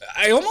spots.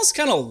 I almost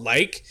kind of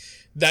like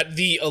that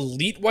the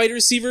elite wide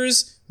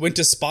receivers went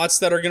to spots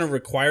that are going to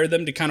require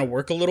them to kind of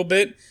work a little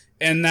bit,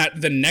 and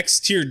that the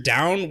next tier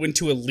down went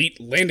to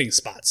elite landing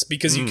spots,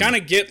 because you kind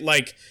of get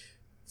like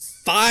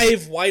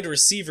 5 wide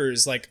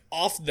receivers like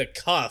off the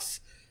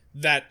cuff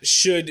that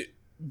should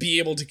be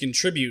able to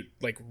contribute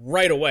like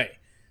right away.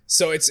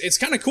 So it's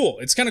kind of cool.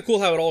 It's kind of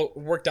cool how it all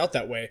worked out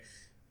that way.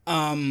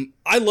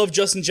 I love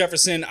Justin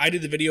Jefferson. I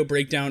did the video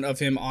breakdown of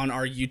him on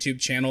our YouTube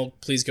channel.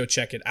 Please go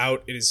check it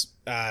out. It is,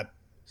 I'm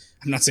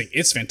not saying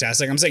it's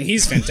fantastic. I'm saying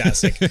he's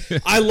fantastic.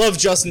 I love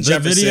Justin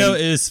Jefferson. The video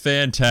is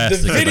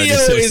fantastic. The video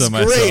is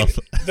great.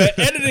 The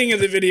editing of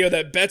the video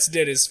that Betts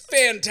did is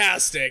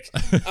fantastic.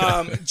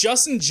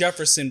 Justin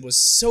Jefferson was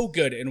so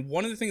good. And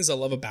one of the things I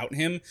love about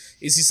him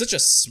is he's such a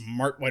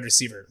smart wide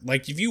receiver.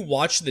 Like, if you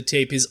watch the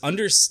tape, his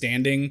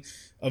understanding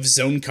of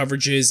zone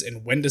coverages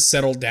and when to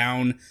settle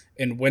down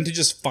and when to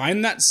just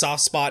find that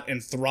soft spot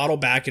and throttle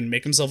back and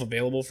make himself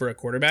available for a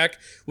quarterback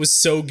was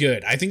so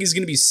good. I think he's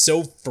going to be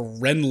so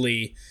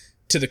friendly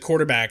to the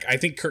quarterback. I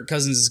think Kirk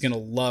Cousins is going to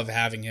love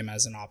having him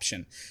as an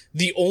option.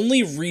 The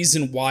only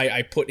reason why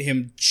I put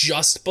him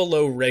just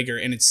below Rager,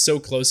 and it's so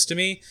close to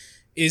me,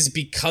 is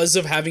because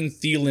of having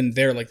Thielen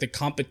there. Like, the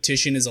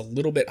competition is a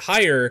little bit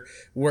higher,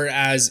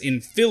 whereas in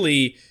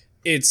Philly,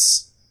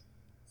 it's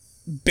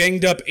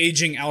banged up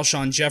aging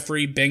Alshon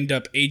Jeffrey, banged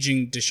up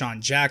aging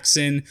Deshaun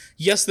Jackson.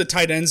 Yes, the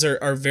tight ends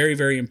are very,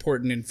 very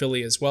important in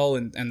Philly as well,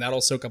 and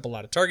that'll soak up a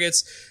lot of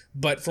targets.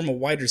 But from a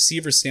wide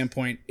receiver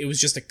standpoint, it was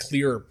just a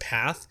clearer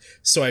path.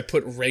 So I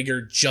put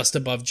Rager just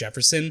above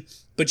Jefferson.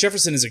 But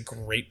Jefferson is a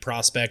great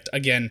prospect.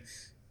 Again,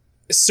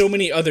 so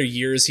many other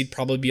years, he'd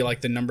probably be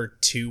like the number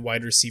 2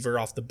 wide receiver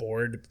off the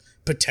board,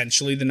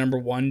 potentially the number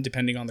 1,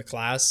 depending on the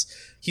class.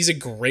 He's a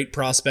great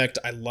prospect.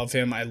 I love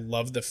him. I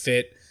love the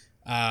fit.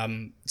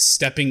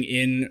 Stepping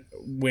in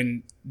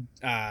when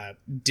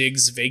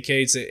Diggs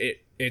vacates,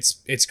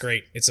 it's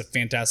great. It's a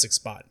fantastic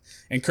spot.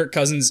 And Kirk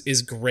Cousins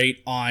is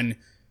great on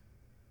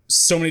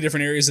so many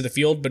different areas of the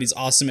field, but he's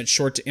awesome at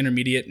short to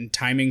intermediate and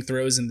timing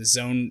throws in the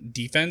zone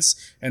defense,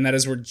 and that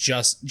is where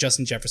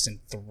Justin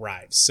Jefferson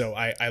thrives. So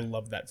I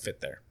love that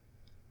fit there.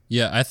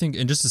 Yeah, I think,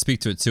 and just to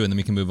speak to it too, and then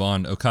we can move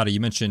on. Okada, you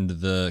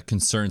mentioned the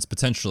concerns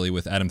potentially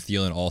with Adam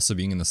Thielen also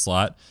being in the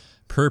slot.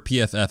 Per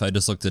PFF, I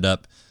just looked it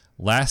up.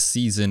 Last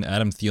season,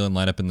 Adam Thielen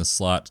lined up in the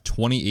slot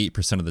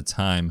 28% of the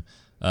time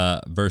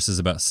versus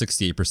about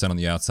 68% on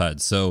the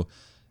outside. So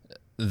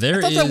I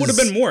thought that would have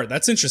been more.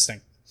 That's interesting.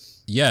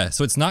 Yeah,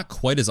 so it's not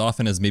quite as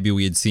often as maybe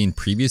we had seen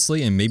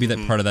previously, and maybe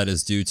that part of that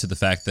is due to the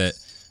fact that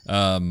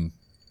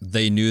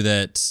they knew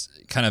that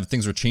kind of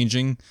things were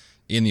changing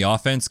in the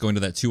offense, going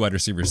to that 2 wide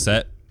receiver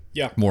set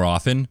more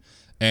often,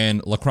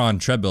 and Laquan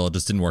Treadwell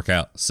just didn't work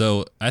out.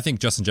 So I think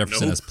Justin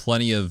Jefferson has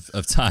plenty of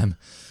time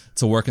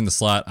to work in the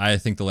slot. I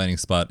think the landing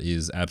spot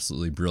is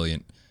absolutely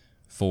brilliant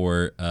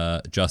for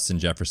Justin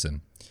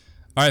Jefferson.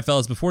 All right,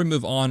 fellas, before we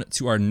move on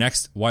to our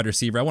next wide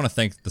receiver, I want to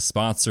thank the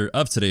sponsor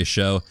of today's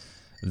show.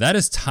 That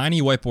is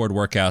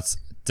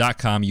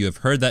tinywhiteboardworkouts.com. You have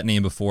heard that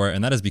name before,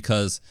 and that is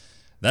because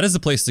that is the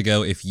place to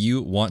go if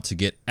you want to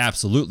get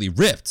absolutely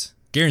ripped,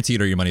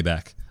 guaranteed, or your money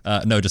back.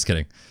 No, just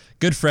kidding.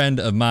 Good friend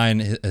of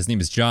mine, his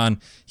name is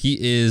John. He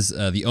is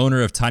the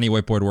owner of Tiny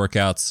Whiteboard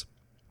Workouts.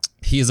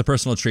 He is a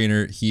personal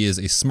trainer. He is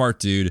a smart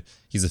dude.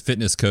 He's a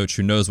fitness coach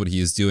who knows what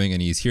he is doing,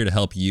 and he's here to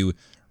help you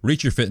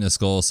reach your fitness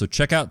goals. So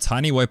check out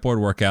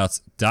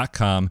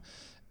tinywhiteboardworkouts.com.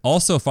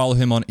 Also follow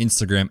him on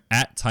Instagram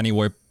at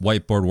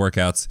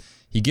tinywhiteboardworkouts.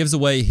 He gives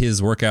away his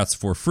workouts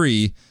for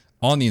free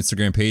on the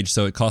Instagram page,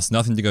 so it costs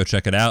nothing to go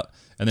check it out.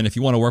 And then if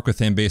you want to work with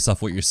him based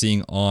off what you're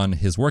seeing on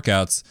his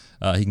workouts,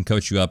 he can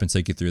coach you up and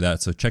take you through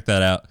that. So check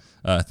that out.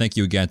 Thank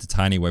you again to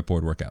Tiny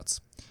Whiteboard Workouts.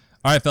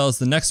 All right, fellas,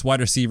 the next wide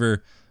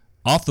receiver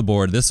off the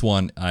board, this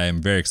one I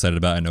am very excited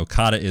about, and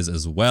Okada is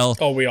as well.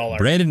 Oh, we all are.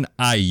 Brandon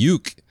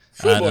Ayuk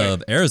out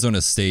of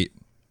Arizona State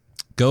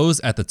goes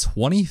at the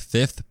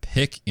 25th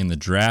pick in the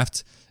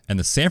draft, and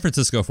the San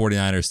Francisco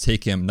 49ers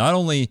take him. Not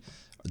only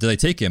do they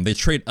take him, they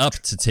trade up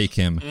to take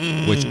him,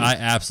 which I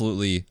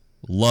absolutely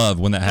love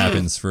when that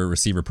happens for a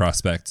receiver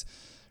prospect.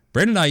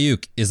 Brandon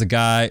Ayuk is a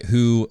guy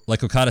who,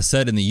 like Okada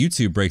said in the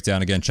YouTube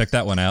breakdown, again, check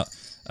that one out,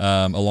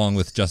 along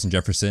with Justin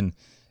Jefferson.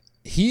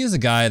 He is a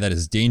guy that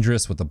is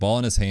dangerous with the ball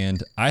in his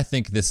hand. I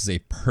think this is a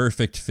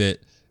perfect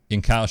fit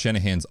in Kyle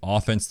Shanahan's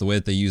offense, the way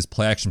that they use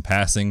play action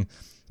passing,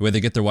 the way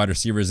they get their wide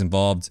receivers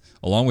involved,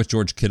 along with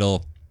George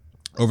Kittle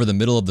over the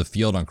middle of the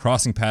field on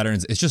crossing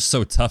patterns. It's just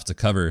so tough to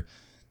cover.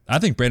 I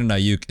think Brandon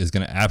Ayuk is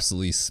going to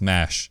absolutely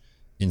smash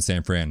in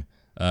San Fran.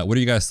 What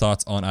are you guys'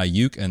 thoughts on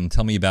Ayuk? And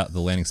tell me about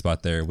the landing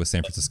spot there with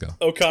San Francisco.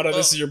 Okada,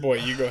 this is your boy.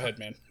 You go ahead,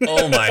 man.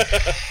 Oh my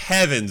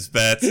heavens,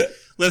 Betts.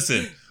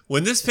 Listen,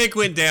 when this pick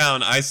went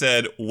down, I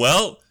said,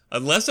 well,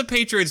 unless the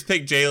Patriots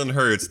pick Jalen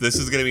Hurts, this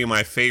is going to be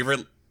my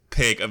favorite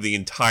pick of the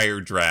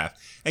entire draft.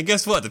 And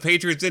guess what? The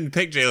Patriots didn't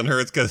pick Jalen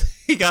Hurts because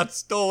he got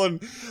stolen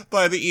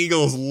by the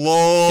Eagles.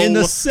 Lol. In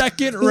the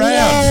second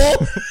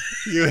round.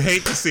 You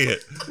hate to see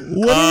it.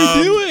 What are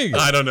we doing?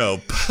 I don't know.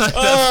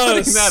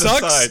 Putting that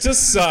sucks aside, to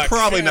suck.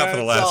 probably not for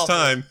the last awful.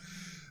 time.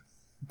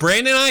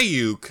 Brandon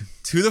Ayuk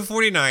to the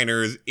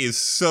 49ers is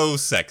so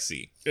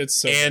sexy.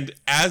 It's so And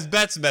as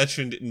Betts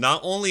mentioned,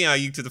 not only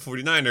Ayuk to the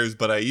 49ers,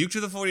 but Ayuk to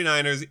the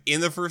 49ers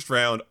in the first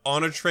round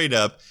on a trade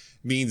up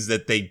means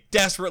that they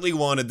desperately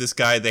wanted this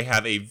guy. They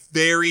have a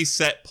very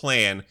set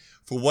plan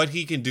for what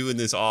he can do in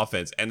this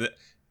offense. And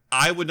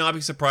I would not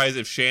be surprised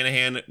if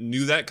Shanahan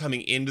knew that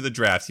coming into the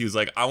draft. He was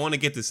like, I want to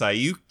get this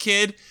Ayuk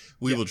kid.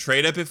 We will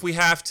trade up if we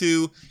have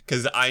to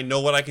because I know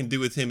what I can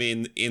do with him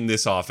in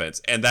this offense.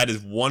 And that is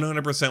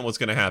 100% what's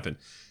going to happen.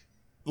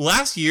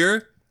 Last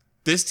year,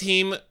 this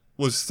team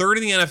was third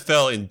in the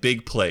NFL in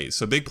big plays.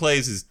 So big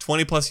plays is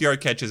 20-plus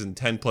yard catches and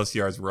 10-plus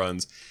yards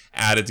runs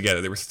added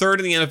together. They were third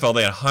in the NFL.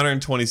 They had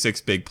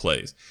 126 big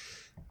plays.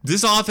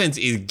 This offense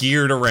is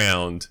geared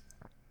around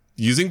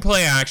using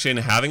play action,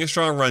 having a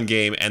strong run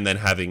game, and then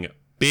having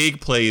big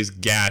plays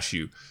gash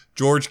you.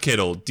 George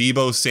Kittle,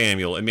 Deebo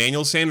Samuel,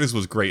 Emmanuel Sanders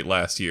was great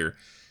last year.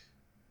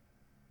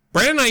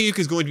 Brandon Ayuk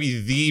is going to be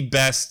the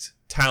best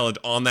talent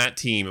on that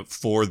team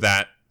for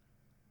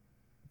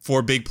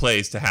big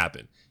plays to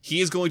happen. He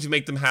is going to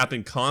make them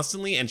happen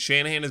constantly, and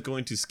Shanahan is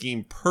going to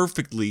scheme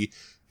perfectly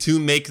to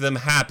make them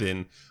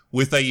happen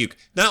with Ayuk.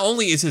 Not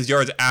only is his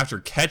yards after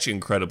catch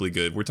incredibly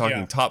good, we're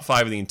talking top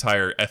 5 in the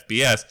entire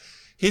FBS,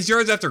 his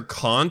yards after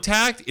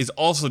contact is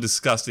also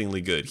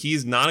disgustingly good.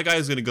 He's not a guy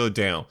who's going to go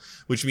down,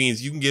 which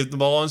means you can give the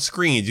ball on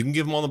screens, you can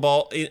give him on the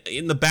ball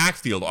in the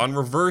backfield, on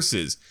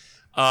reverses.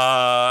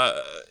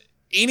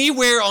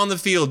 Anywhere on the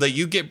field that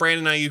you get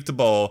Brandon Ayuk the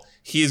ball,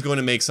 he is going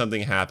to make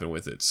something happen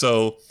with it.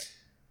 So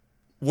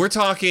we're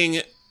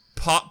talking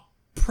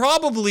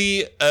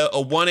probably a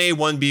 1A,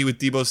 1B with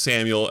Deebo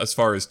Samuel as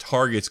far as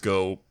targets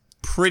go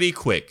pretty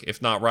quick,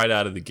 if not right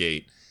out of the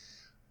gate.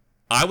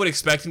 I would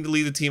expect him to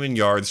lead the team in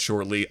yards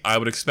shortly. I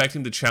would expect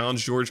him to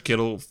challenge George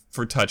Kittle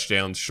for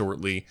touchdowns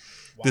shortly.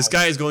 Wow. This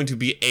guy is going to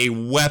be a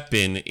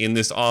weapon in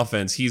this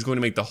offense. He's going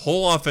to make the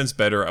whole offense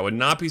better. I would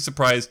not be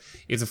surprised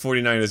if the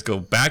 49ers go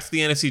back to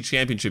the NFC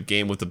Championship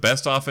game with the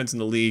best offense in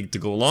the league to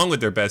go along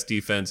with their best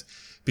defense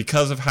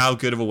because of how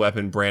good of a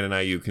weapon Brandon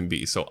Ayuk can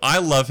be. So I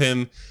love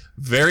him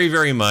very,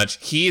 very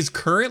much. He is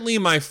currently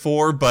my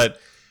 4, but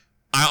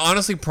I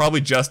honestly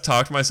probably just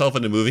talked myself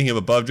into moving him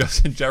above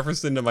Justin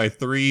Jefferson to my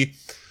 3.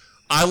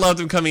 I loved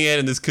him coming in,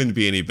 and this couldn't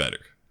be any better.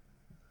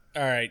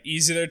 All right,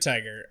 easy there,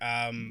 Tiger.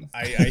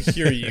 I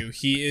hear you.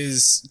 He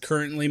is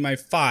currently my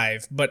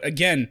 5, but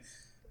again,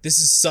 this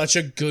is such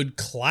a good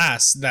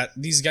class that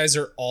these guys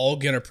are all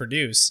going to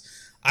produce.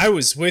 I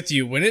was with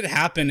you. When it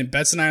happened, and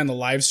Betts and I on the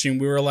live stream,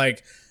 we were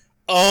like,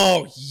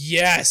 oh,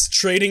 yes,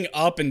 trading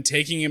up and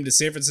taking him to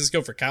San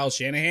Francisco for Kyle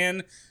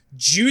Shanahan.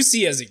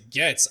 Juicy as it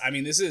gets. I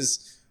mean, this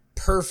is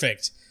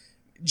perfect.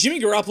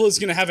 Jimmy Garoppolo is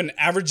going to have an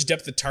average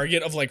depth of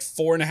target of like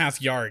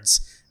 4.5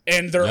 yards.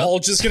 And they're all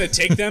just going to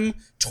take them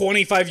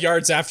 25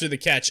 yards after the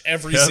catch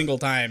every single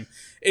time.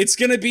 It's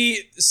going to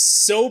be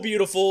so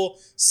beautiful,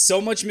 so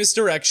much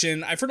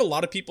misdirection. I've heard a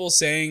lot of people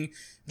saying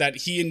that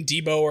he and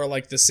Deebo are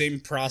like the same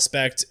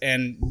prospect,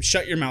 and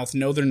shut your mouth.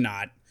 No, they're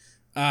not.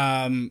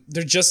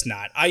 They're just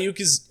not. Ayuk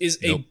is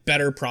a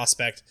better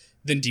prospect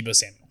than Deebo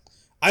Samuel.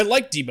 I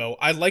like Deebo.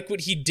 I like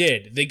what he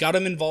did. They got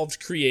him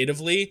involved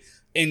creatively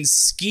and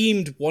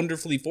schemed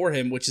wonderfully for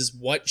him, which is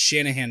what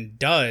Shanahan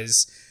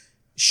does.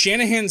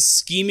 Shanahan's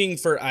scheming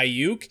for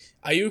Ayuk.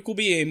 Ayuk will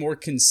be a more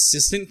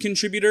consistent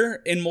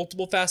contributor in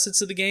multiple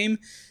facets of the game.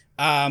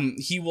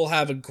 He will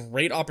have a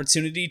great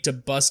opportunity to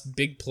bust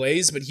big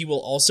plays, but he will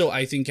also,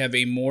 I think, have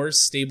a more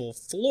stable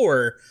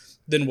floor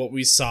than what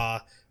we saw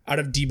out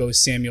of Deebo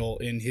Samuel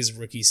in his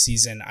rookie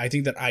season. I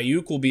think that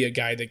Ayuk will be a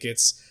guy that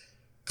gets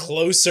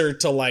closer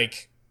to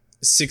like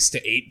 6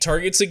 to 8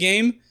 targets a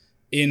game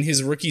in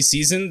his rookie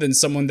season than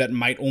someone that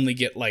might only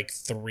get like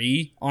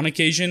 3 on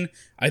occasion.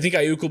 I think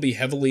Ayuk will be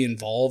heavily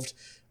involved.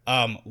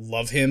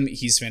 Love him.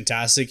 He's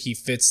fantastic. He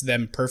fits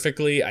them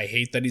perfectly. I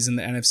hate that he's in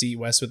the NFC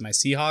West with my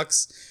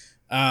Seahawks.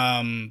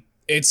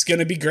 It's going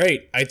to be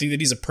great. I think that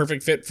he's a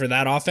perfect fit for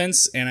that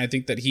offense, and I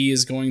think that he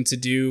is going to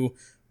do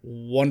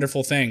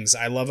wonderful things.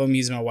 I love him.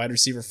 He's my wide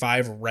receiver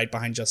 5 right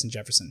behind Justin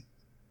Jefferson.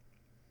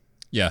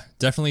 Yeah,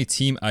 definitely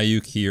Team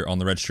Ayuk here on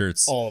the Red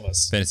Shirts. All of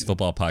us. Fantasy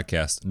Football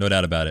Podcast. No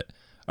doubt about it.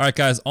 All right,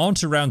 guys, on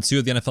to round 2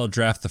 of the NFL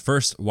Draft. The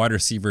first wide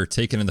receiver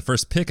taken in the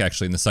first pick,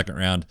 actually, in the second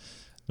round.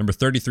 Number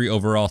 33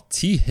 overall,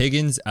 T.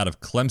 Higgins out of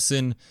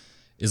Clemson.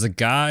 is a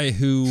guy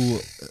who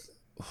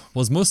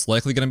was most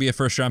likely going to be a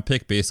first-round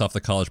pick based off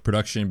the college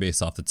production,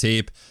 based off the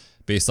tape,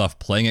 based off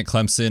playing at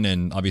Clemson,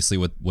 and obviously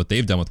what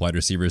they've done with wide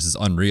receivers is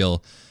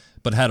unreal,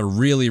 but had a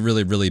really,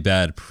 really, really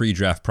bad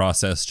pre-draft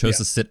process, chose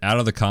to sit out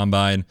of the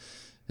combine.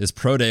 His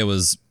pro day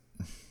was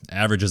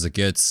average as it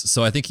gets,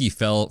 so I think he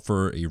fell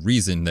for a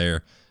reason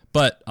there.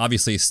 But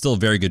obviously, still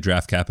very good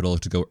draft capital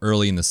to go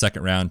early in the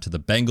second round to the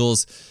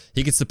Bengals.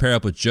 He gets to pair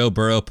up with Joe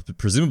Burrow,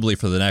 presumably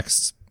for the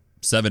next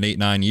 7, 8,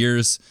 9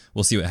 years.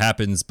 We'll see what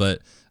happens.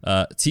 But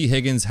T.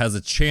 Higgins has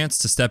a chance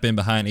to step in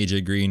behind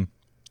A.J. Green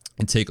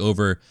and take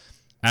over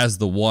as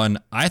the one.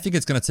 I think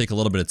it's going to take a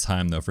little bit of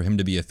time, though, for him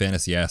to be a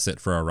fantasy asset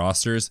for our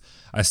rosters.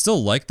 I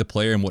still like the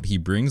player and what he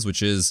brings,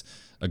 which is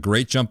a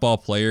great jump ball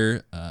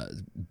player,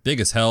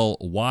 big as hell,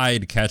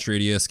 wide catch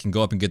radius, can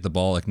go up and get the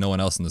ball like no one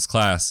else in this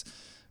class.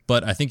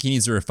 But I think he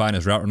needs to refine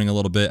his route running a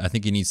little bit. I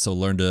think he needs to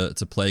learn to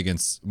play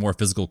against more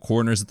physical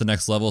corners at the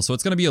next level. So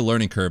it's going to be a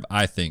learning curve,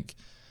 I think,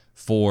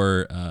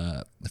 for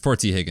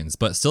T. Higgins.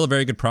 But still a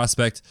very good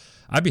prospect.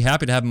 I'd be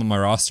happy to have him on my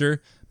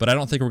roster, but I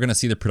don't think we're going to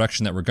see the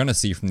production that we're going to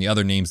see from the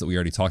other names that we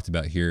already talked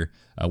about here.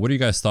 What are you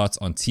guys' thoughts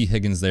on T.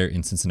 Higgins there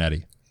in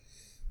Cincinnati?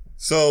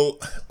 So,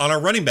 on our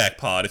running back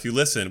pod, if you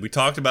listen, we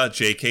talked about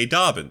J.K.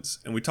 Dobbins.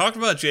 And we talked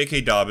about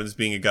J.K. Dobbins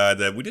being a guy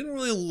that we didn't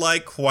really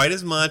like quite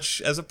as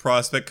much as a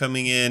prospect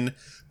coming in,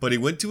 but he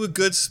went to a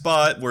good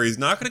spot where he's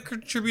not going to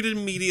contribute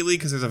immediately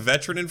because there's a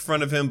veteran in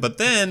front of him. But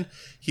then,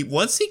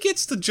 once he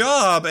gets the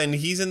job and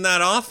he's in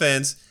that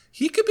offense,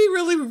 he could be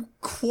really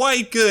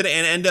quite good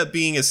and end up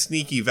being a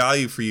sneaky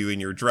value for you in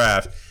your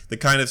draft. The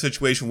kind of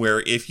situation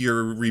where if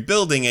you're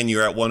rebuilding and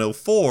you're at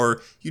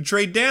 104, you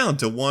trade down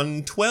to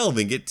 112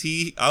 and get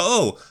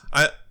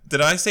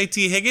Did I say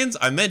T. Higgins?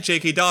 I meant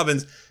J.K.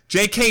 Dobbins.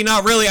 J.K.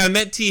 not really. I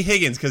meant T.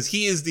 Higgins because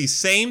he is the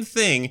same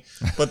thing,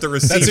 but the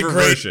receiver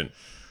version.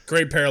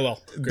 Great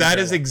parallel. That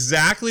is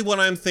exactly what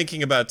I'm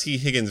thinking about T.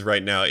 Higgins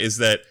right now, is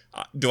that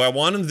do I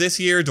want him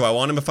this year? Do I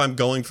want him if I'm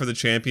going for the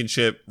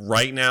championship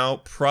right now?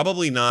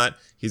 Probably not.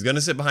 He's going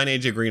to sit behind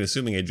A.J. Green,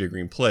 assuming A.J.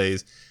 Green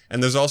plays.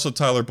 And there's also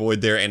Tyler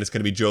Boyd there, and it's going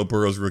to be Joe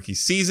Burrow's rookie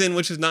season,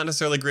 which is not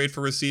necessarily great for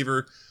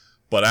receiver.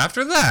 But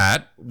after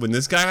that, when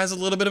this guy has a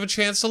little bit of a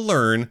chance to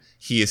learn,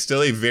 he is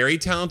still a very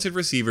talented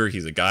receiver.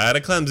 He's a guy out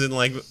of Clemson.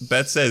 Like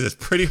Beth says, it's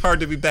pretty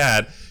hard to be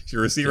bad if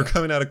you're a receiver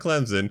coming out of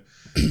Clemson.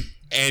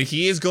 And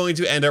he is going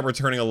to end up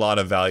returning a lot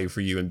of value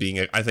for you and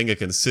being, I think, a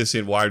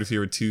consistent wide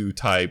receiver 2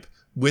 type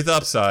with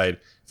upside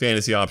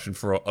fantasy option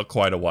for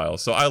quite a while.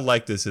 So I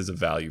like this as a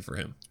value for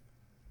him.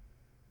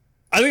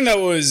 I think that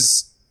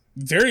was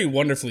very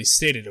wonderfully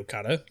stated,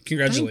 Okada.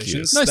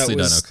 Congratulations. Nicely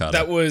done, Okada.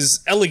 That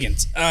was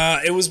elegant.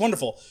 It was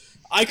wonderful.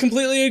 I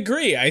completely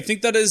agree. I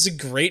think that is a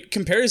great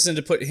comparison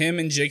to put him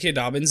and J.K.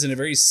 Dobbins in a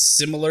very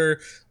similar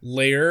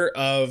layer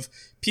of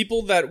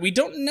people that we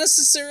don't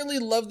necessarily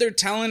love their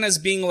talent as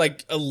being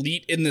like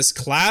elite in this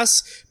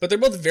class, but they're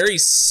both very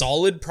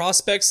solid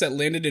prospects that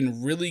landed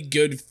in really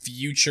good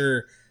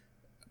future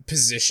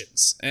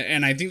positions.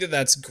 And I think that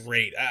that's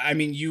great. I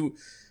mean,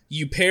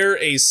 you pair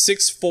a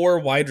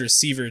 6'4" wide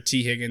receiver,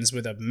 T. Higgins,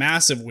 with a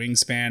massive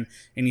wingspan,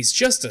 and he's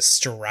just a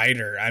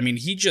strider. I mean,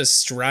 he just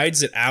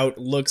strides it out,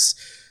 looks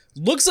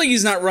like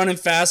he's not running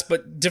fast,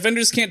 but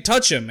defenders can't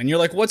touch him. And you're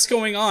like, what's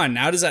going on?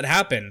 How does that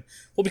happen?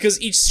 Well,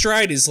 because each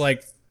stride is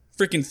like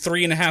freaking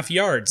 3.5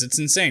 yards. It's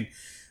insane.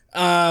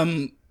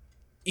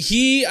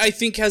 He, I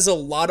think, has a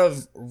lot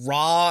of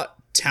raw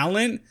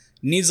talent,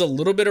 needs a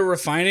little bit of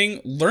refining.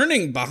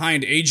 Learning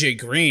behind A.J.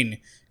 Green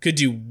could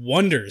do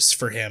wonders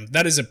for him.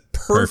 That is a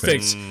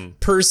perfect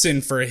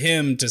person for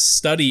him to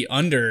study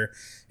under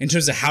in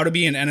terms of how to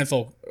be an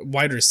NFL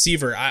wide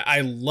receiver.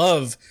 I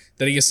love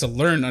that he gets to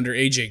learn under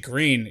A.J.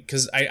 Green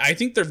because I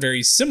think they're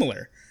very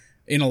similar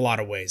in a lot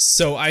of ways.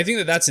 So I think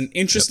that that's an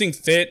interesting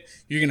fit.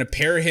 You're going to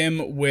pair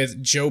him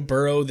with Joe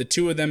Burrow. The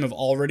two of them have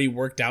already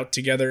worked out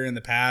together in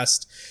the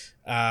past.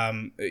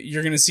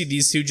 You're going to see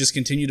these two just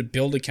continue to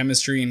build a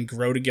chemistry and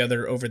grow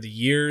together over the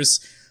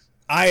years.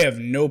 I have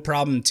no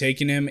problem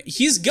taking him.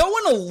 He's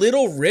going a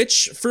little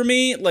rich for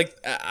me. Like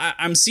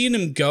I'm seeing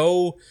him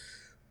go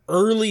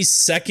early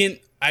second.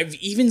 I've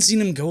even seen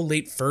him go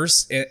late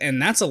first,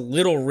 and that's a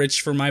little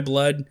rich for my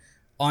blood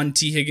on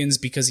T. Higgins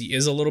because he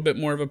is a little bit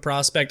more of a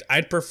prospect.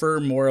 I'd prefer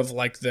more of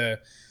like the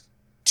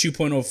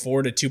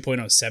 2.04 to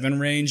 2.07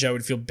 range. I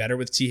would feel better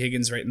with T.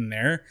 Higgins right in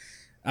there.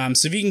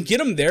 So if you can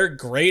get him there,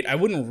 great. I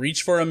wouldn't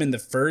reach for him in the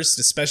first,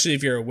 especially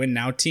if you're a win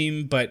now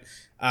team, but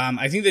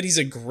I think that he's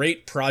a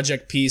great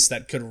project piece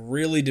that could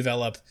really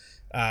develop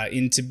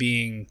into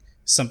being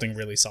something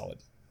really solid.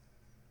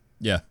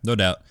 Yeah, no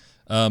doubt.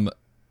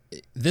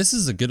 This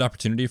is a good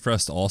opportunity for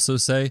us to also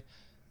say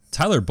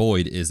Tyler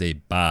Boyd is a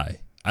buy.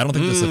 I don't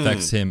think this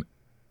affects him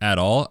at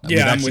all. Yeah,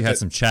 we've actually had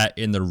some chat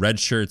in the Red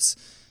Shirts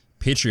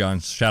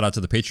Patreon. Shout out to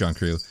the Patreon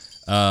crew.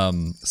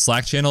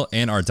 Slack channel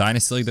and our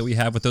Dynasty League that we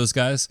have with those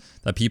guys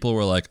that people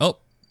were like, oh,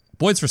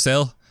 Boyd's for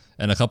sale.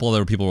 And a couple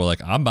other people were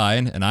like, I'm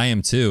buying, and I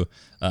am too.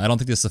 I don't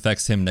think this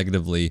affects him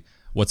negatively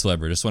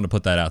whatsoever. Just want to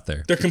put that out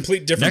there. They're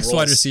complete different Next roles.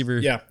 wide receiver.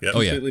 Yeah. Oh,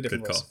 yeah. Completely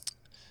different roles.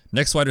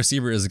 Next wide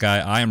receiver is a guy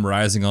I am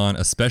rising on,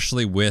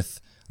 especially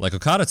with like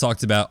Okada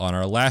talked about on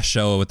our last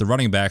show with the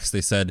running backs,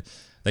 they said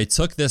they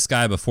took this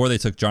guy before they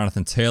took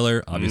Jonathan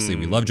Taylor. Obviously,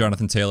 we love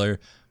Jonathan Taylor,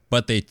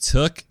 but they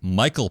took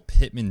Michael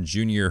Pittman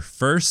Jr.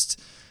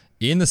 first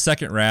in the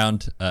second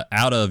round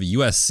out of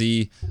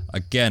USC.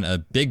 Again, a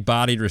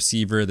big-bodied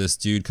receiver. This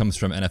dude comes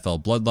from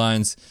NFL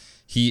bloodlines.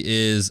 He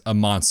is a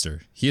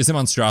monster. He is a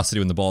monstrosity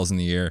when the ball is in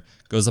the air.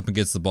 Goes up and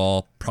gets the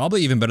ball.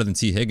 Probably even better than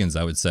T. Higgins,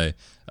 I would say.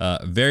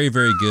 Very,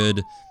 very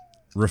good,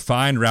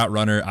 refined route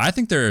runner. I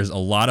think there's a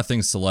lot of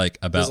things to like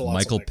about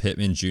Michael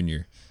Pittman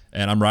Jr.,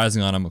 and I'm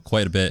rising on him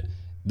quite a bit.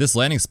 This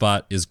landing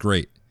spot is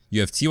great. You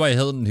have T.Y.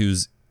 Hilton,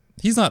 he's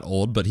not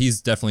old, but he's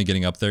definitely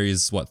getting up there.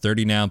 He's,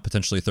 30 now,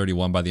 potentially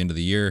 31 by the end of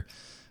the year.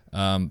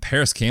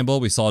 Paris Campbell,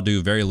 we saw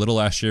do very little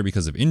last year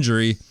because of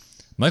injury.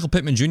 Michael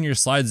Pittman Jr.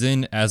 slides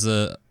in as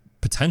a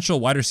potential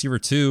wide receiver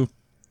 2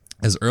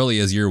 as early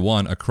as year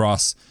 1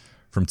 across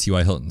from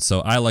T.Y. Hilton.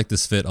 So I like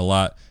this fit a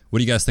lot. What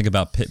do you guys think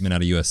about Pittman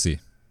out of USC?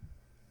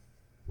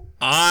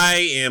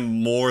 I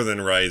am more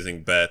than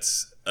rising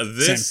bets.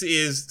 This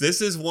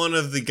is one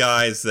of the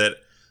guys that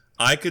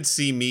I could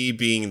see me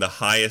being the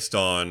highest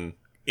on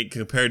it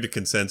compared to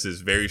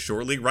consensus very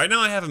shortly. Right now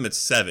I have him at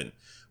 7,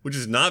 which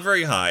is not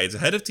very high. It's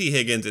ahead of T.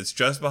 Higgins. It's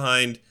just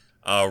behind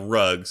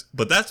Ruggs,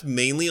 but that's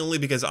mainly only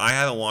because I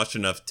haven't watched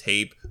enough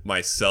tape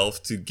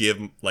myself to give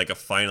like a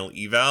final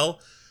eval.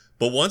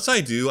 But once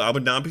I do, I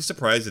would not be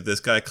surprised if this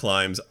guy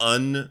climbs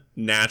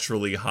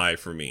unnaturally high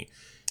for me.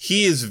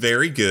 He is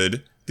very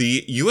good.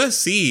 The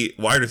USC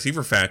wide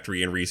receiver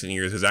factory in recent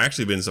years has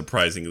actually been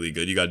surprisingly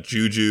good. You got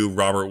Juju,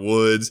 Robert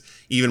Woods,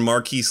 even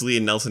Marquise Lee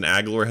and Nelson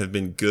Aguilar have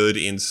been good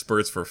in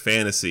spurts for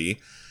fantasy.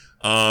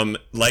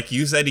 Like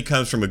you said, he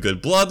comes from a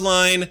good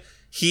bloodline.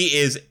 He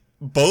is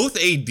both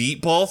a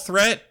deep ball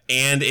threat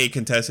and a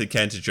contested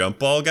catch jump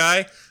ball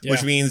guy,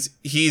 which means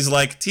he's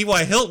like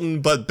T.Y.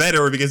 Hilton, but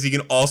better because he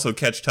can also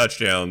catch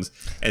touchdowns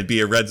and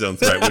be a red zone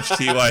threat, which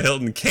T.Y.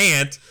 Hilton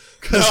can't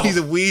because he's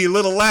a wee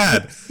little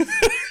lad.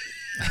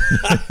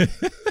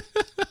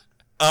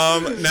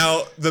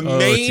 Now the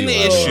main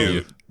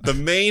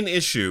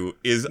issue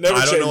is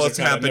I don't know what's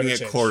happening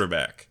at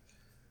quarterback.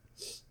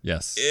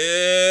 Yes.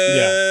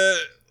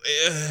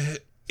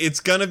 It's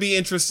going to be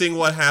interesting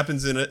what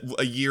happens in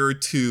a year or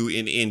two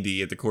in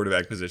Indy at the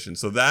quarterback position.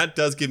 So that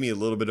does give me a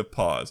little bit of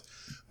pause.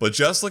 But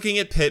just looking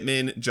at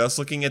Pittman, just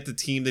looking at the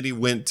team that he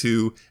went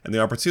to and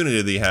the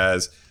opportunity that he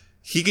has,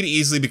 he could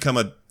easily become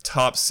a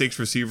top 6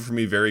 receiver for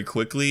me very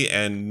quickly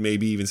and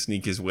maybe even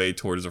sneak his way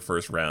towards the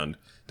first round,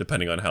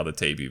 depending on how the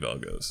tape eval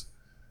goes.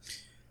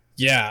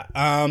 Yeah,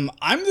 I'm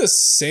the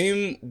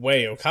same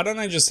way. Okada and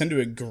I just tend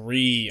to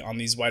agree on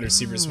these wide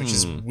receivers, which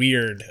is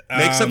weird.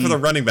 Except for the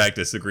running back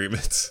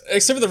disagreements.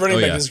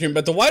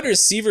 But the wide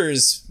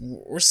receivers,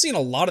 we're seeing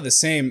a lot of the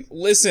same.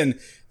 Listen,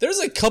 there's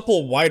a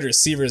couple wide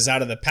receivers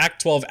out of the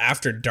Pac-12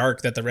 after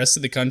dark that the rest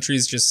of the country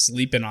is just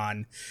sleeping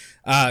on.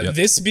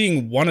 This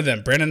being one of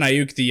them, Brandon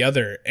Ayuk the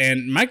other.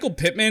 And Michael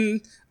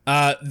Pittman,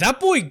 that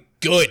boy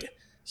good.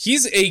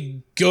 He's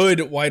a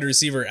good wide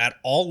receiver at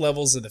all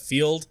levels of the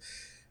field.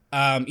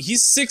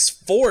 He's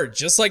 6'4",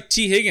 just like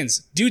T.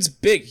 Higgins. Dude's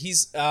big.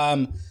 He's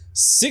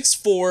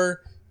 6'4",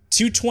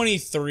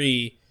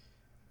 223.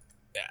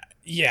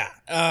 Yeah.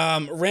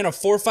 Ran a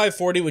 4.5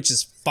 40, which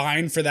is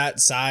fine for that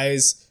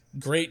size.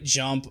 Great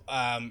jump.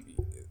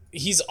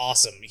 He's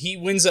awesome. He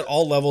wins at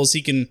all levels.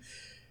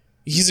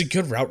 He's a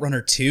good route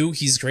runner too.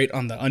 He's great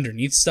on the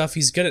underneath stuff.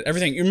 He's good at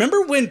everything. You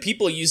remember when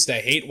people used to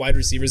hate wide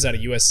receivers out of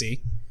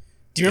USC?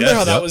 Do you remember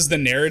how that was the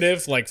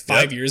narrative like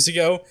 5 years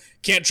ago?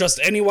 Can't trust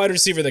any wide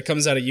receiver that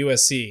comes out of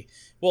USC.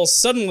 Well,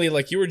 suddenly,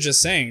 like you were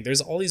just saying, there's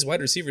all these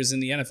wide receivers in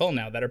the NFL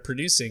now that are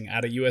producing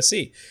out of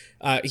USC.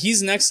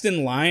 He's next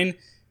in line.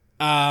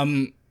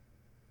 I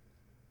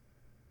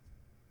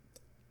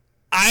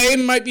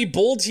might be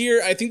bold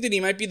here. I think that he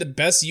might be the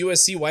best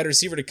USC wide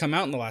receiver to come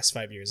out in the last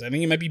 5 years. I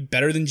think he might be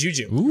better than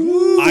Juju.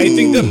 Ooh, I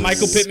think that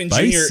Michael Pittman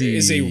spicy. Jr.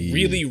 is a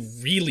really,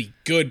 really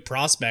good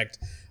prospect.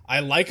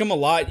 I like him a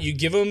lot. You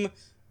give him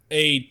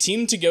a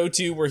team to go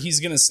to where he's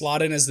going to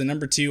slot in as the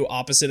number 2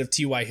 opposite of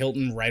T.Y.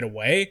 Hilton right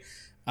away.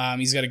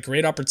 He's got a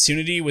great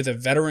opportunity with a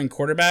veteran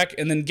quarterback.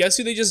 And then guess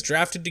who they just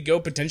drafted to go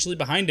potentially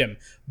behind him?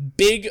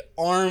 Big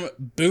arm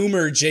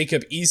boomer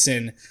Jacob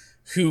Eason,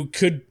 who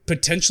could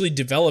potentially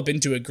develop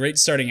into a great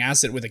starting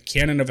asset with a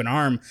cannon of an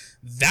arm.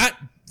 That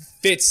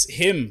fits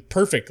him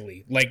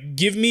perfectly. Like,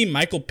 give me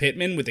Michael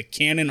Pittman with a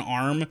cannon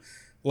arm,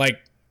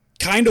 like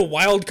kind of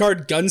wild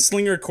card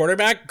gunslinger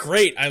quarterback.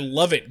 Great. I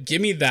love it.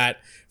 Give me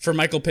that for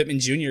Michael Pittman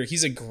Jr.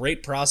 He's a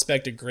great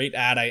prospect, a great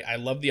ad. I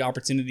love the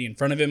opportunity in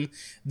front of him.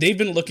 They've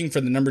been looking for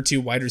the number 2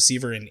 wide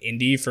receiver in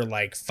Indy for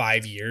like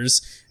 5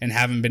 years and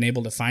haven't been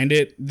able to find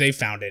it. They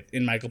found it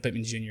in Michael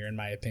Pittman Jr., in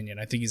my opinion.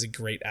 I think he's a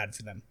great ad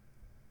for them.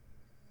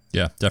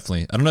 Yeah,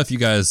 definitely. I don't know if you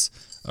guys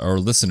or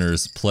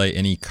listeners play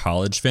any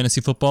college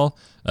fantasy football.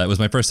 It was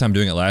my first time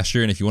doing it last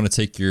year, and if you want to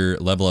take your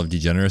level of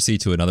degeneracy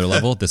to another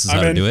level, this is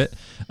how to do it.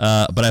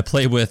 But I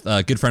play with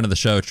a good friend of the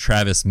show,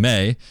 Travis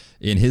May,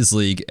 in his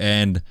league,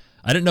 and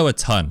I didn't know a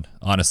ton,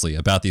 honestly,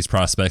 about these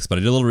prospects, but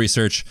I did a little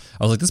research.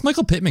 I was like, this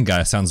Michael Pittman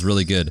guy sounds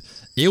really good.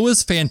 It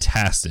was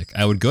fantastic.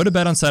 I would go to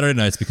bed on Saturday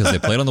nights because they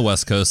played on the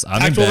West Coast.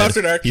 I'm in bed.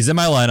 After dark. He's in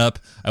my lineup.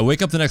 I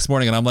wake up the next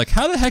morning and I'm like,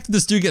 how the heck did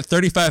this dude get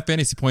 35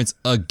 fantasy points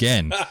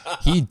again?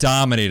 He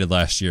dominated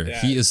last year. Yeah.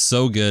 He is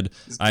so good.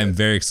 I am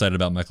very excited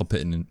about Michael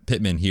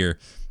Pittman here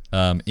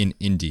in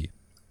Indy.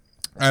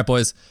 All right,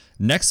 boys.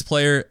 Next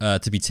player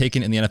to be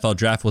taken in the NFL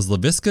draft was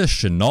Laviska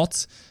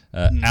Shenault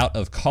out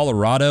of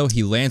Colorado.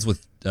 He lands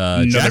with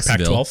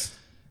Jacksonville. Pac-12.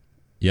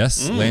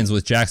 Yes, lands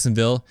with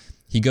Jacksonville.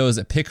 He goes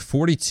at pick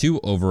 42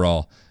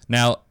 overall.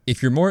 Now,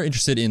 if you're more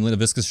interested in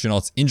Laviska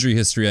Shenault's injury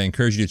history, I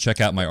encourage you to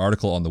check out my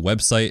article on the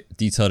website.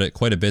 Detailed it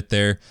quite a bit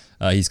there.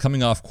 He's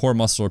coming off core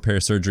muscle repair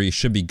surgery.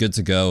 Should be good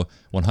to go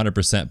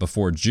 100%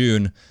 before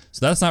June.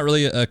 So that's not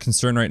really a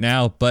concern right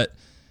now, but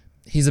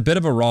he's a bit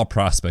of a raw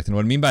prospect. And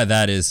what I mean by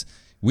that is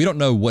we don't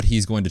know what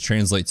he's going to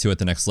translate to at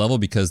the next level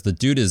because the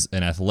dude is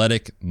an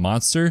athletic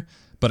monster.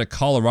 But at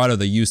Colorado,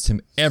 they used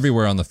him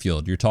everywhere on the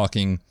field. You're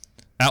talking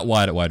out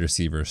wide at wide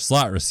receiver,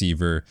 slot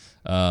receiver,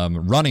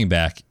 running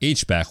back,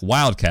 H-back,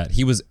 wildcat.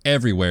 He was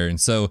everywhere. And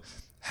so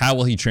how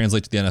will he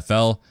translate to the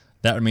NFL?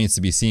 That remains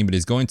to be seen. But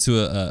he's going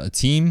to a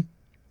team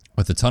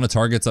with a ton of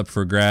targets up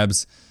for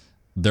grabs.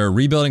 They're a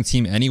rebuilding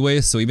team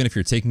anyway, so even if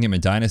you're taking him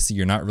in Dynasty,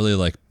 you're not really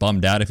like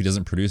bummed out if he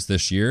doesn't produce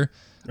this year.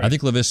 Right. I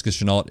think Laviska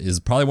Shenault is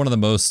probably one of the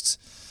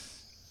most,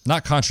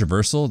 not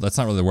controversial, that's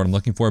not really the word I'm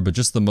looking for, but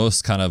just the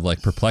most kind of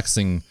like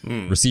perplexing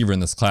receiver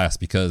in this class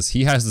because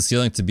he has the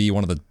ceiling to be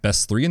one of the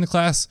best 3 in the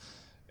class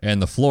and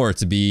the floor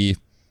to be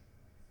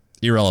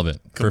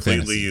irrelevant for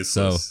fantasy.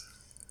 Useless. So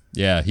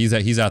yeah,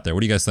 he's out there. What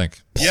do you guys think?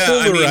 Yeah,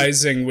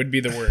 Polarizing would be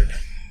the word.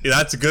 Yeah,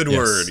 that's a good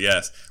word,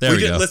 yes. There we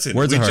go. Listen,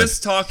 Words we are hard.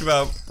 just talked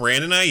about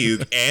Brandon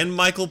Ayuk and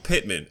Michael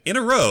Pittman in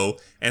a row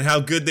and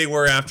how good they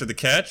were after the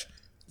catch.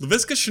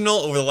 Laviska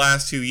Shenault over the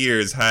last 2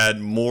 years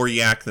had more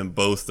yak than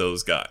both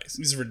those guys.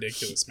 He's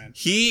ridiculous, man.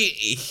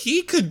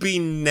 He could be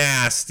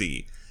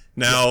nasty.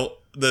 Now,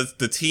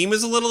 the team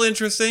is a little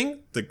interesting.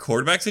 The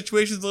quarterback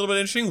situation is a little bit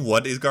interesting.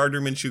 What is Gardner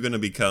Minshew going to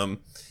become?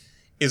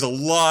 Is a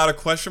lot of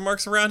question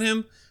marks around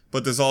him,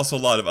 but there's also a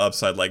lot of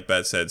upside, like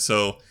Bet said.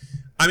 So,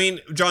 I mean,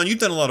 John, you've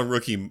done a lot of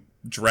rookie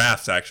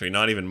drafts, actually,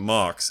 not even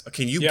mocks.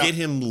 Can you get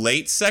him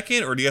late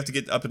second, or do you have to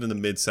get up into the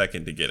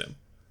mid-second to get him?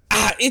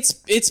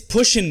 It's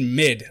pushing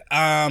mid.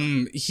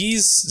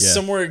 He's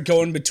somewhere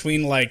going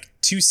between like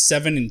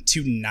 2.7 and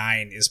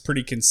 2.9 is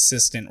pretty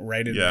consistent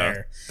right in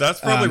there. That's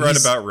probably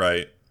about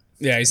right.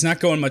 Yeah, he's not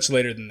going much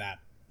later than that.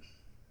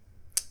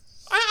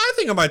 I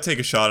think I might take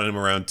a shot at him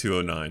around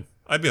 2.09.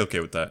 I'd be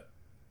okay with that.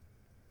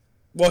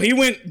 Well, he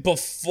went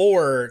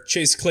before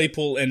Chase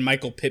Claypool and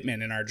Michael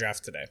Pittman in our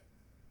draft today.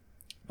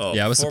 Oh,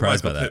 yeah, I was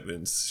surprised by that.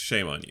 Pittman's,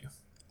 shame on you.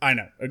 I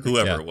know. Agreed.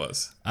 Whoever it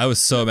was. I was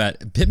so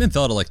mad. Pittman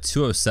fell to like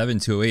 207,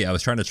 208. I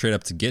was trying to trade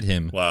up to get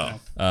him. Wow.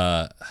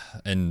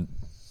 And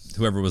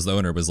whoever was the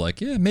owner was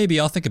like, yeah, maybe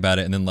I'll think about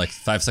it. And then like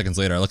 5 seconds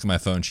later, I look at my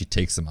phone. She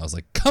takes him. I was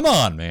like, come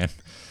on, man.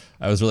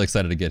 I was really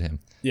excited to get him.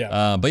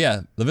 Yeah. But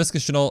yeah, Laviska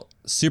Shenault,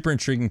 super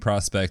intriguing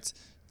prospect.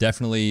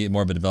 Definitely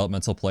more of a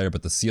developmental player,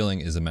 but the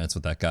ceiling is immense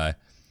with that guy.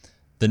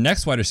 The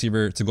next wide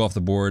receiver to go off the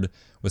board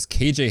was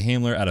KJ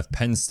Hamler out of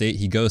Penn State.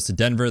 He goes to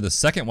Denver, the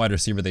second wide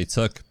receiver they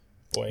took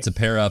to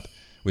pair up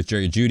with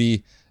Jerry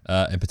Jeudy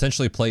and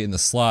potentially play in the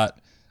slot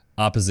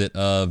opposite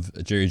of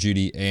Jerry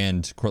Jeudy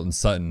and Courtland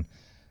Sutton.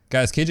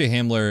 Guys, KJ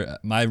Hamler,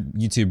 my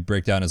YouTube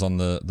breakdown is on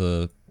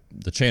the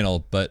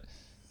channel, but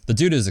the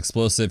dude is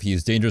explosive.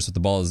 He's dangerous with the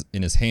ball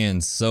in his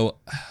hands. So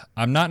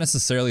I'm not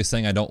necessarily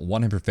saying I don't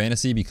want him for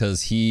fantasy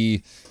because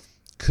he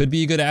could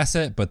be a good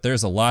asset, but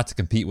there's a lot to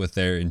compete with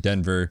there in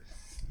Denver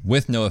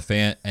with Noah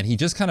Fant, and he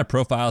just kind of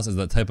profiles as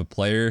that type of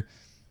player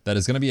that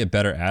is going to be a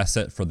better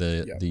asset for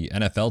the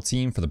NFL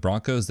team, for the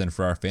Broncos, than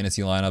for our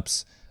fantasy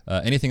lineups.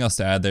 Anything else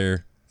to add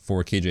there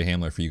for KJ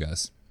Hamler for you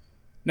guys?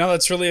 No,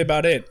 that's really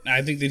about it.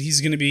 I think that he's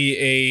going to be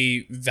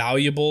a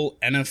valuable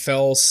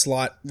NFL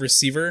slot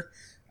receiver.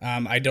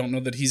 I don't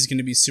know that he's going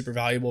to be super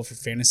valuable for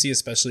fantasy,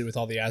 especially with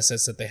all the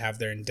assets that they have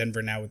there in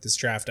Denver now with this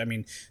draft. I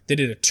mean, they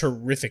did a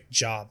terrific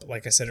job,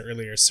 like I said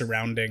earlier,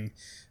 surrounding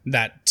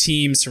that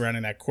team,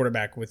 surrounding that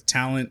quarterback with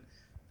talent.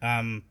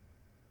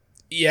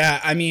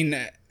 Yeah, I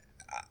mean,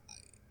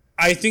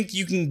 I think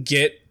you can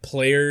get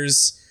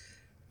players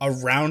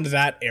around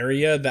that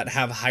area that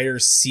have higher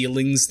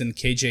ceilings than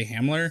KJ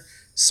Hamler.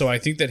 So I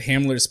think that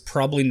Hamler's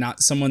probably not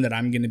someone that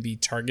I'm going to be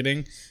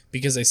targeting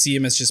because I see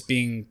him as just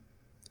being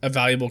a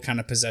valuable kind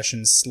of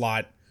possession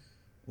slot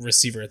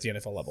receiver at the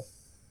NFL level.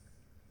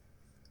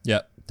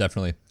 Yeah,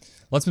 definitely.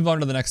 Let's move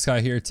on to the next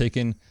guy here.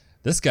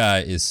 This guy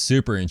is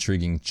super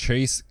intriguing.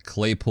 Chase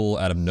Claypool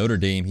out of Notre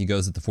Dame. He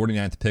goes at the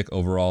 49th pick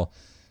overall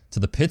to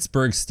the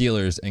Pittsburgh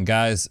Steelers. And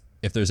guys,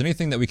 if there's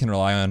anything that we can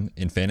rely on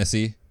in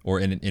fantasy or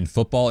in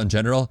football in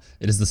general,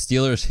 it is the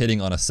Steelers hitting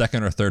on a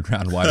second or third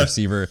round wide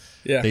receiver.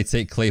 Yeah. They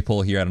take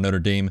Claypool here out of Notre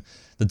Dame.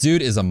 The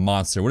dude is a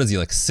monster. What is he,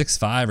 like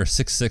 6'5" or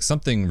 6'6"?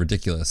 Something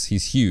ridiculous.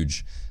 He's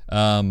huge.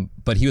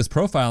 But he was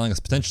profiling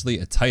as potentially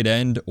a tight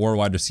end or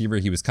wide receiver.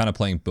 He was kind of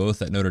playing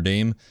both at Notre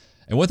Dame.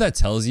 And what that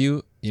tells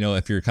you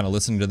if you're kind of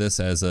listening to this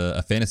as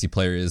a fantasy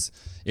player, is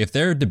if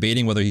they're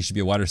debating whether he should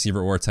be a wide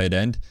receiver or a tight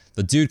end,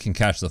 the dude can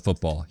catch the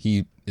football.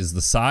 He is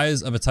the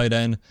size of a tight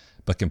end,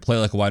 but can play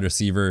like a wide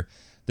receiver.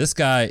 This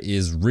guy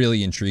is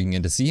really intriguing,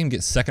 and to see him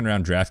get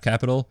second-round draft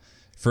capital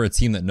for a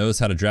team that knows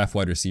how to draft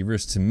wide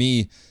receivers, to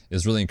me,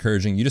 is really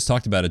encouraging. You just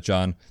talked about it,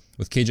 John,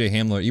 with KJ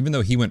Hamler. Even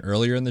though he went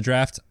earlier in the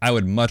draft, I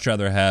would much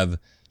rather have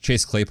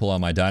Chase Claypool on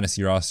my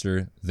dynasty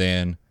roster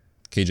than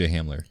KJ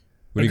Hamler.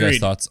 What are you guys'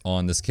 thoughts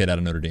on this kid out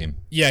of Notre Dame?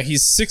 Yeah,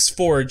 he's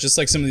 6'4", just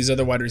like some of these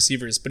other wide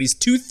receivers, but he's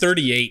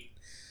 238,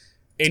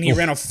 and he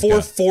ran a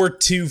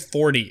 4.42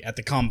 40 at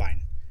the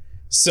combine.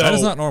 So that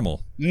is not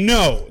normal.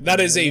 No,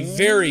 that is a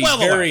very,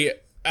 very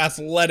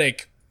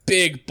athletic,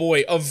 big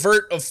boy. A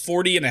vert of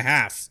 40 and a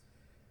half.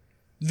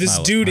 This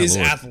dude is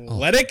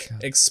athletic,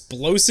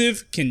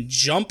 explosive, can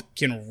jump,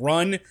 can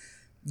run,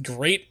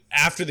 great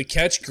after the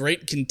catch,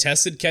 great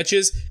contested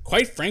catches.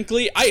 Quite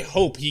frankly, I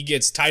hope he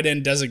gets tight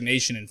end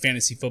designation in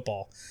fantasy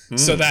football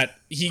so that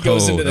he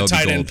goes into the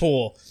tight end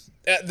pool.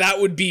 That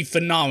would be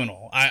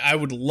phenomenal. I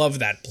would love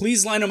that.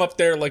 Please line him up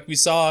there like we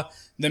saw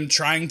them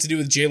trying to do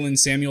with Jalen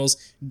Samuels.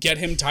 Get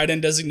him tight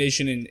end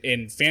designation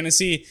in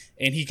fantasy,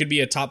 and he could be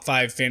a top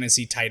 5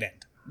 fantasy tight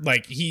end.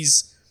 Like,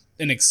 he's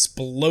an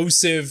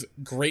explosive,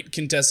 great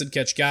contested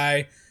catch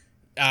guy.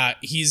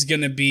 He's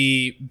going to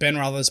be Ben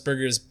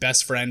Roethlisberger's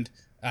best friend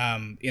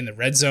in the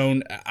red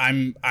zone.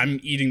 I'm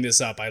eating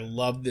this up. I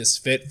love this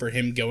fit for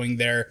him going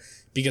there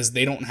because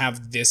they don't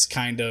have this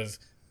kind of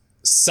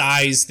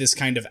size, this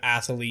kind of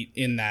athlete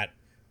in that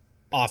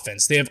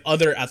offense. They have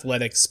other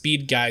athletic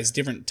speed guys,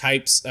 different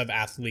types of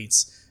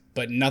athletes,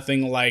 but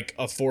nothing like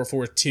a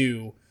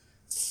 4.42,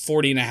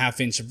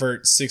 40.5-inch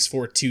vert,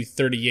 6'4",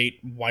 238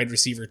 wide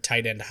receiver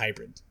tight end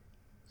hybrid.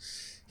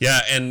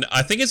 Yeah, and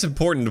I think it's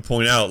important to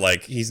point out,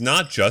 like, he's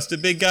not just a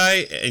big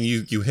guy, and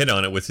you hit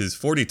on it with his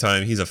 40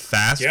 time. He's a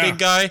fast big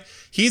guy.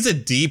 He's a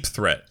deep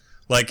threat.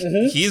 Like,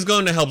 he's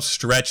going to help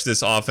stretch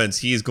this offense.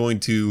 He is going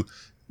to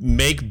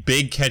make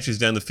big catches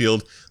down the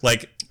field.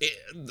 Like,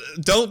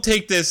 don't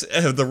take this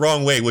the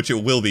wrong way, which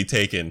it will be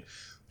taken.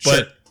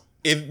 But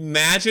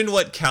imagine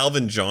what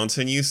Calvin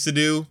Johnson used to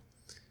do,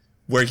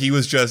 where he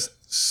was just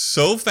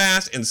so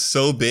fast and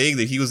so big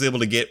that he was able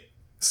to get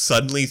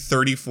suddenly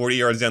 30, 40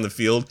 yards down the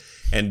field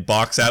and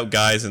box out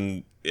guys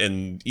and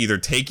either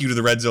take you to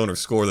the red zone or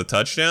score the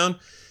touchdown.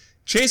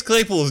 Chase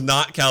Claypool is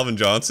not Calvin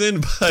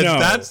Johnson, but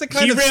that's the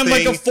kind of thing. He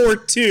ran like a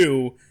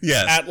 4.2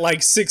 at like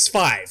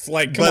 6'5".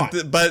 Like, come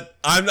on. But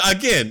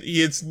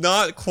it's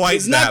not quite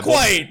It's not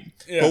quite.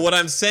 But what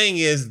I'm saying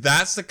is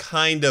that's the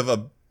kind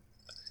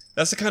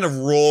of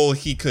role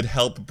he could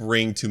help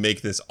bring to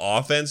make this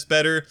offense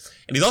better.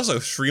 And he's also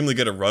extremely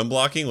good at run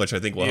blocking, which I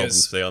think will help him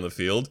stay on the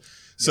field.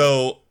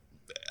 So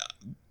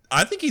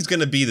I think he's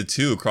going to be the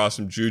 2 across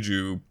from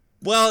Juju.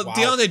 Well,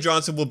 Deontay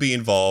Johnson will be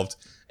involved.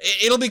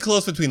 It'll be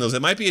close between those.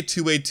 It might be a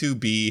 2A,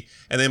 2B,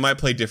 and they might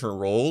play different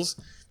roles.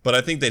 But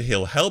I think that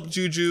he'll help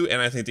Juju,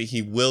 and I think that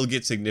he will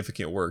get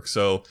significant work.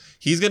 So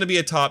he's going to be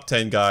a top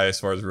 10 guy as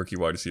far as rookie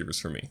wide receivers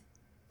for me.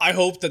 I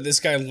hope that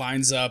this guy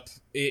lines up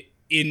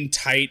in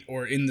tight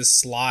or in the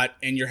slot,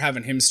 and you're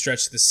having him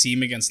stretch the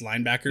seam against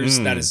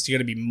linebackers. That is going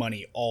to be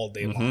money all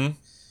day long.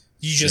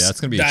 That's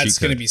going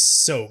to be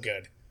so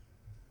good.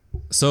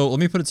 So let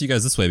me put it to you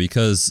guys this way,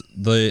 because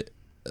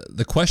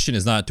the question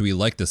is not, do we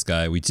like this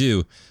guy? We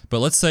do. But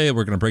let's say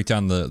we're going to break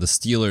down the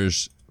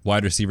Steelers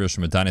wide receivers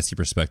from a dynasty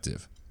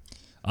perspective.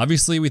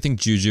 Obviously, we think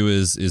Juju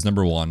is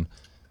number 1.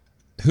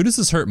 Who does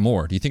this hurt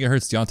more? Do you think it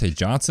hurts Deontay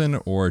Johnson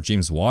or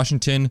James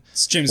Washington?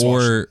 It's James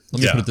Washington. Or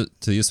let me put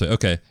it to you this way.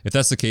 Okay, if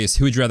that's the case,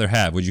 who would you rather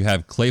have? Would you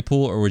have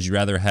Claypool or would you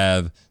rather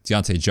have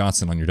Deontay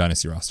Johnson on your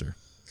dynasty roster?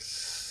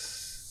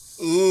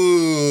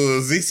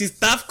 Ooh, this is a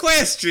tough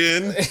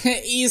question.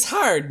 He's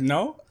hard,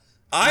 no?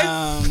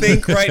 I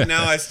think right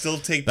now I still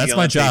take That's Deontay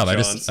my job.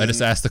 Johnson. I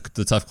just asked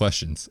the tough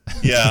questions.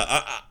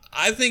 Yeah,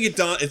 I think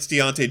it's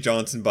Deontay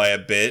Johnson by a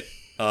bit,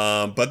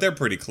 but they're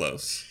pretty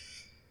close.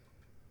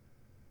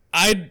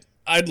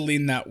 I'd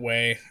lean that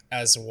way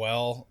as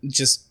well.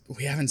 Just,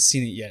 we haven't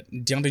seen it yet.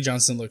 Deontay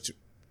Johnson looked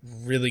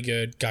really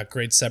good, got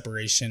great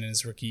separation in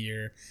his rookie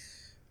year.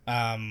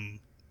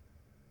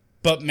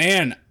 But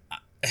man,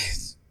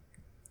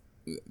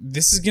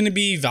 this is going to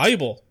be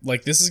valuable.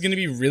 Like, this is going to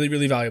be really,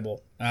 really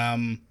valuable.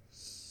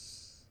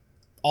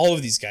 All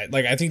of these guys.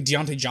 Like, I think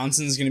Deontay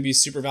Johnson is going to be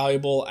super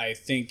valuable. I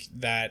think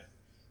that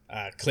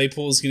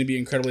Claypool is going to be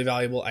incredibly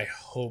valuable. I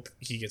hope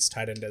he gets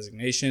tight end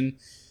designation.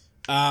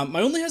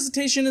 My only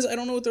hesitation is I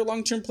don't know what their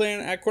long-term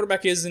plan at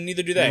quarterback is, and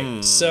neither do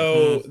they.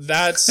 So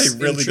that's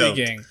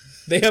intriguing. Don't.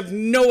 They have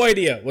no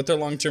idea what their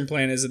long-term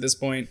plan is at this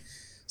point.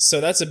 So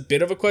that's a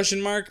bit of a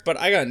question mark, but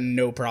I got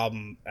no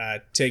problem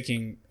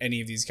taking any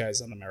of these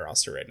guys on my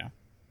roster right now.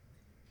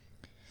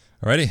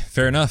 Alrighty,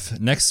 fair enough.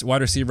 Next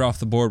wide receiver off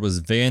the board was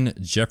Van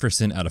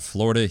Jefferson out of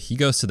Florida. He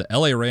goes to the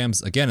LA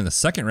Rams again in the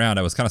second round.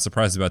 I was kind of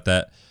surprised about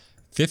that.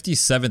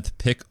 57th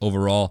pick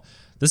overall.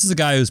 This is a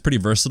guy who's pretty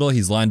versatile.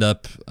 He's lined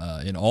up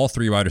in all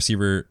 3 wide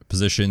receiver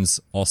positions,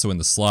 also in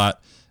the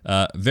slot.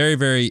 Very,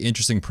 very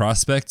interesting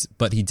prospect,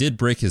 but he did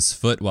break his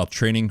foot while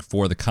training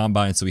for the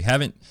combine, so we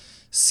haven't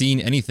seen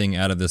anything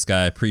out of this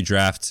guy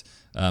pre-draft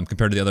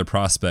compared to the other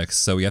prospects.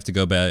 So we have to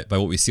go by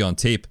what we see on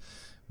tape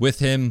with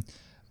him.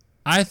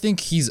 I think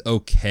he's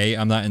okay.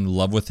 I'm not in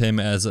love with him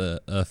as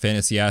a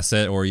fantasy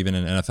asset or even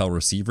an NFL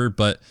receiver,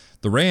 but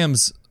the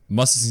Rams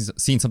must have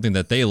seen something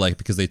that they like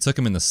because they took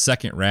him in the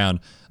second round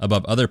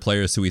above other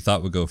players who we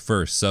thought would go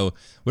first. So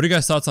what are your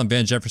guys' thoughts on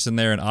Van Jefferson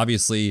there? And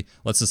obviously,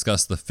 let's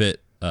discuss the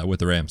fit with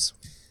the Rams.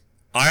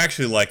 I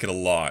actually like it a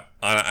lot,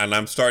 and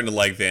I'm starting to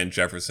like Van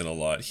Jefferson a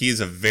lot. He's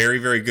a very,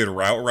 very good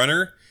route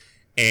runner,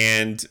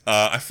 and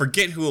I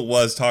forget who it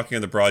was talking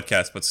on the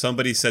broadcast, but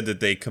somebody said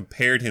that they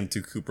compared him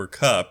to Cooper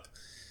Kupp,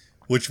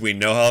 which we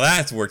know how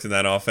that's worked in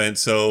that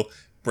offense. So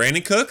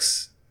Brandon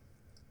Cooks,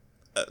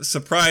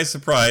 surprise,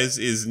 surprise,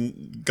 is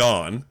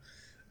gone.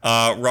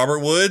 Robert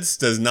Woods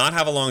does not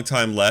have a long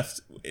time left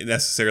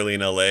necessarily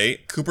in LA.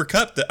 Cooper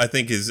Kupp, I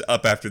think, is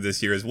up after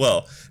this year as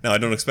well. Now, I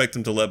don't expect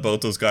them to let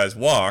both those guys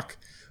walk,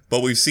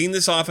 but we've seen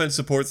this offense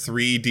support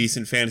 3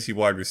 decent fantasy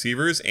wide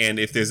receivers, and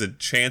if there's a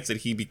chance that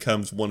he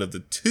becomes one of the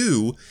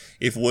 2,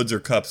 if Woods or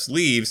Kupp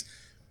leaves,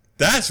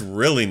 that's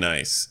really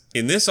nice.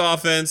 In this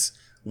offense,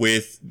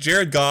 with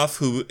Jared Goff,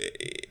 who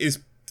is,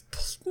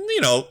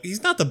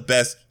 he's not the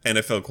best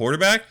NFL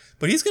quarterback,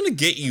 but he's going to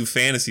get you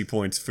fantasy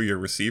points for your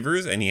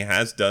receivers, and he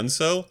has done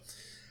so.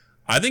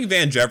 I think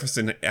Van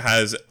Jefferson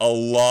has a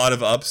lot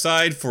of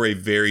upside for a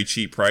very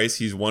cheap price.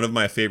 He's one of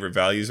my favorite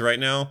values right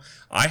now.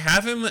 I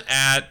have him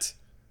at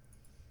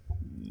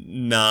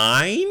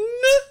 9,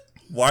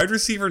 wide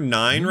receiver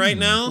 9 right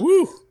now,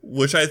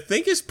 which I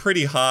think is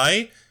pretty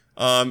high.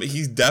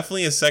 He's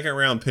definitely a second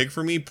round pick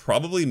for me,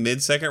 probably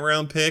mid-second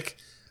round pick.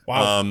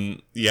 Wow.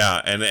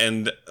 Yeah,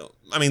 and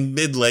I mean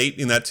mid-late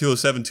in that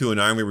 207,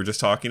 209 we were just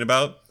talking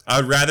about. I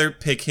would rather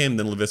pick him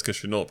than Laviska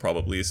Shenault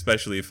probably,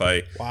 especially if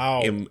I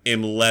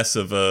am less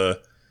of a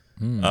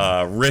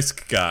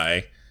risk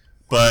guy.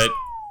 But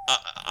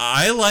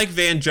I like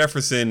Van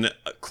Jefferson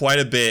quite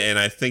a bit, and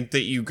I think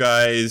that you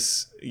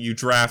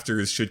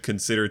drafters should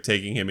consider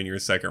taking him in your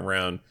second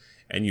round,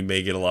 and you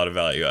may get a lot of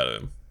value out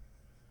of him.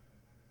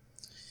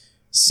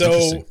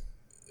 So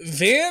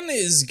Van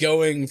is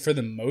going, for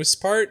the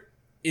most part,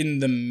 in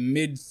the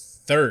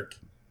mid-third.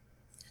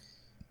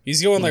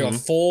 He's going like a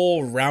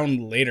full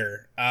round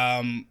later,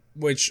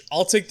 which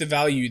I'll take the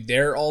value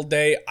there all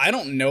day. I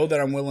don't know that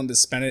I'm willing to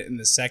spend it in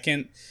the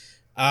second.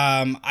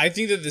 I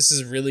think that this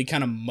is really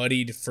kind of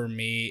muddied for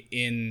me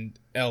in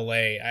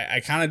LA.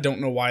 I kind of don't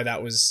know why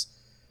that was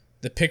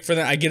the pick for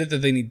them. I get it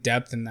that they need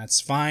depth, and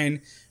that's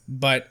fine.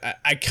 But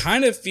I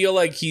kind of feel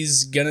like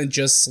he's going to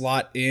just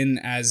slot in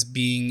as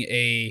being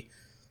a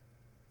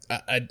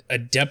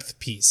depth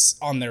piece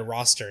on their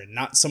roster,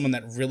 not someone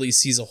that really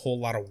sees a whole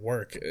lot of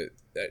work.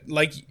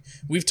 Like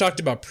we've talked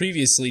about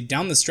previously,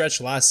 down the stretch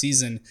last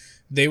season,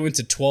 they went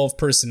to 12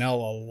 personnel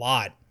a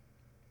lot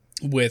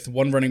with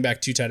 1 running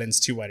back, 2 tight ends,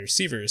 2 wide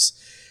receivers.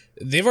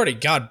 They've already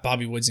got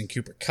Bobby Woods and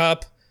Cooper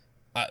Kupp.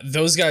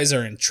 Those guys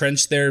are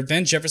entrenched there.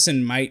 Van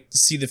Jefferson might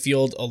see the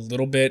field a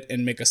little bit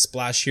and make a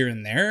splash here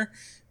and there,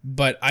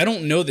 but I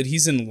don't know that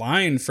he's in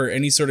line for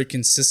any sort of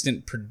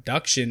consistent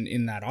production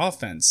in that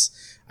offense.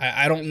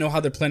 I don't know how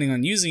they're planning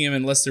on using him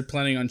unless they're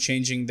planning on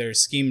changing their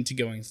scheme to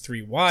going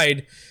 3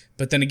 wide.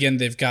 But then again,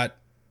 they've got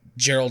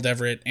Gerald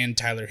Everett and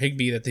Tyler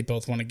Higbee that they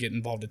both want to get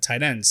involved at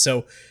tight end.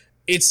 So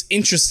it's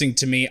interesting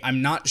to me.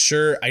 I'm not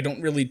sure. I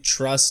don't really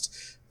trust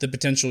the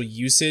potential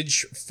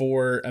usage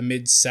for a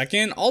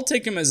mid-second. I'll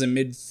take him as a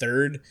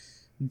mid-third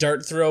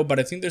dart throw, but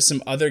I think there's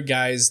some other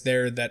guys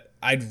there that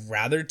I'd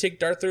rather take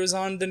dart throws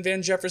on than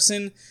Van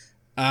Jefferson.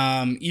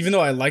 Even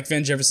though I like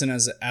Van Jefferson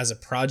as a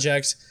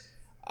project,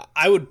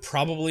 I would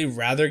probably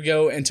rather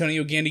go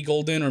Antonio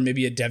Gandy-Golden or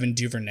maybe a Devin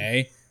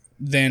Duvernay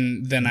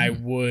than I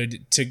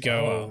would to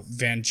go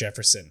Van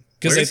Jefferson.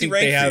 Because I think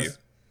they have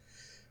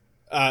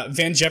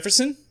Van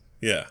Jefferson.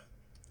 Yeah.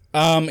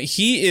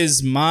 He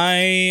is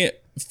my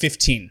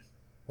 15.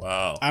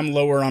 Wow. I'm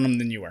lower on him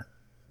than you are.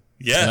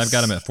 Yes. And I've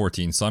got him at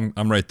 14, so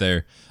I'm right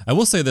there. I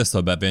will say this, though,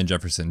 about Van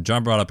Jefferson.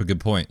 John brought up a good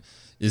point,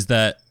 is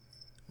that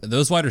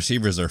those wide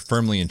receivers are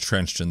firmly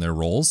entrenched in their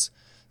roles.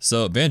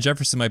 So Van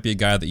Jefferson might be a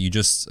guy that you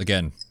just,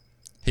 again,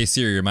 hey,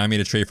 Siri, remind me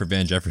to trade for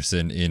Van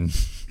Jefferson in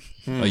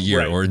a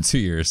year or in 2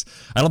 years.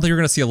 I don't think you're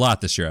going to see a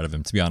lot this year out of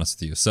him, to be honest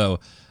with you. So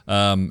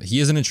he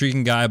is an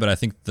intriguing guy, but I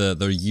think the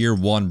year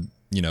one,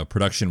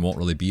 production won't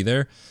really be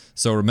there.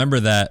 So remember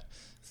that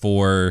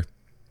for,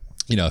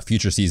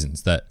 future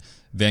seasons, that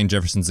Van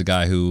Jefferson's a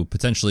guy who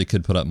potentially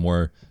could put up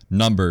more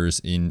numbers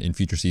in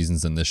future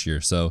seasons than this year.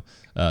 So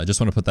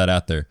just want to put that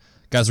out there.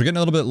 Guys, we're getting a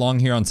little bit long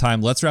here on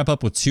time. Let's wrap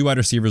up with 2 wide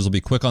receivers. We'll be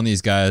quick on these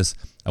guys.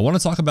 I want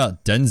to talk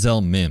about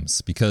Denzel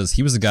Mims because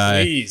he was a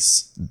guy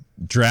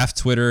draft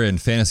Twitter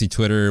and fantasy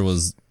Twitter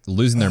was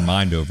losing their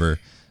mind over.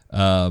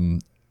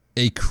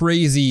 A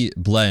crazy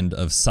blend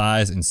of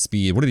size and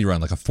speed. What did he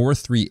run? Like a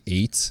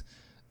 4.38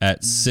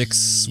 at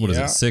 6. What is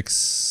it?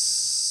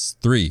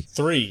 6'3".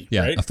 3.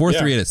 Yeah, right? a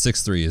 4.38 at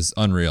 6'3 is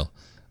unreal.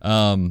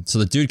 So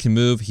the dude can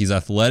move. He's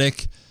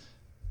athletic.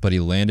 but he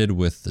landed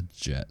with the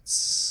Jets.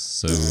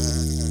 So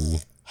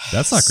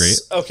that's not great.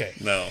 Okay.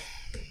 No.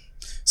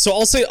 So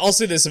I'll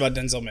say this about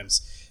Denzel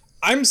Mims.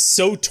 I'm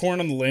so torn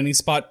on the landing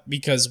spot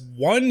because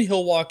one,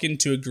 he'll walk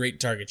into a great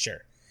target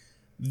share.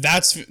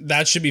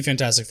 That should be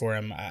fantastic for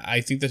him.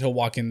 I think that he'll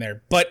walk in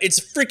there. But it's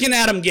freaking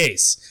Adam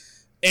Gase.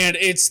 And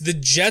it's the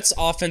Jets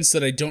offense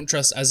that I don't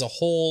trust as a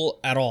whole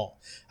at all.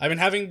 I've been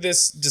having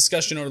this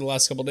discussion over the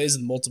last couple of days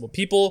with multiple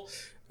people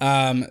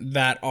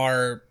that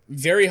are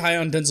very high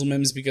on Denzel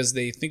Mims because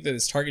they think that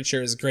his target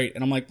share is great.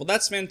 And I'm like, well,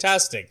 that's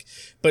fantastic.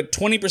 But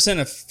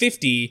 20% of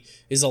 50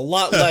 is a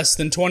lot less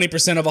than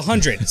 20% of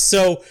 100.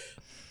 So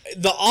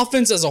the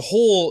offense as a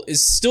whole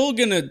is still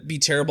going to be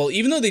terrible.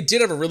 Even though they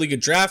did have a really good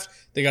draft,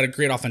 they got a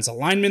great offensive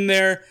lineman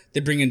there.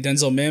 They bring in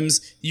Denzel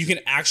Mims. You can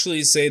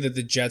actually say that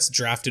the Jets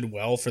drafted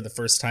well for the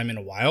first time in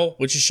a while,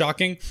 which is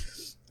shocking.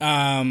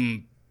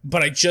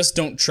 But I just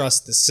don't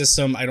trust the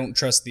system. I don't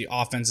trust the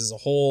offense as a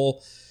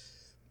whole.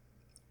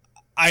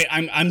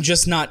 I'm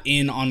just not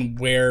in on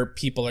where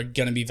people are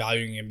going to be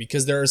valuing him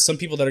because there are some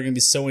people that are going to be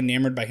so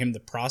enamored by him, the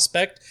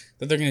prospect,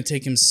 that they're going to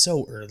take him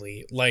so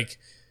early. Like,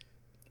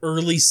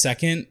 early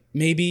second,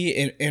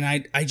 maybe, and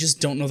I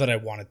just don't know that I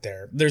want it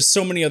there. There's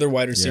so many other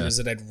wide receivers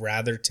that I'd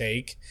rather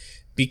take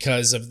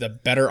because of the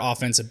better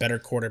offense, a better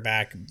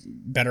quarterback,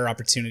 better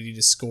opportunity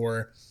to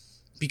score.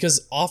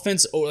 Because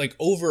offense, like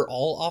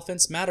overall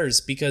offense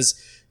matters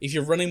because if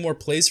you're running more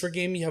plays per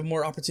game, you have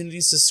more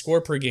opportunities to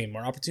score per game,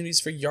 more opportunities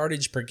for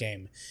yardage per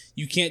game.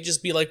 You can't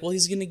just be like, well,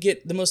 he's going to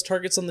get the most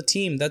targets on the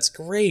team. That's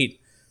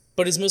great.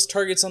 But his most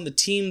targets on the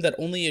team that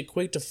only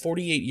equate to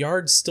 48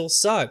 yards still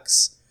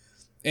sucks.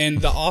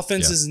 And the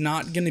offense is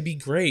not going to be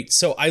great.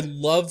 So I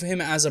love him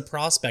as a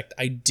prospect.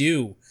 I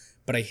do.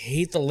 But I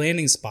hate the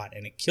landing spot,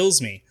 and it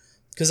kills me.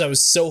 Because I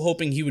was so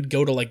hoping he would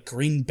go to, like,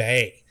 Green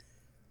Bay.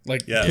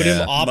 Like, put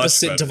him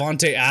opposite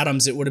Devontae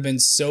Adams. It would have been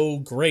so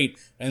great.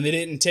 And they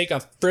didn't take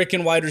a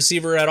freaking wide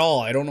receiver at all.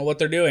 I don't know what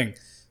they're doing.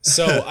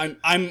 So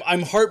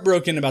I'm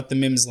heartbroken about the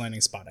Mims landing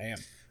spot. I am.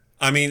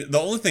 I mean, the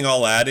only thing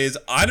I'll add is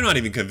I'm not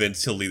even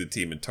convinced he'll lead the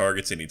team in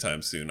targets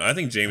anytime soon. I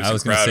think Jamison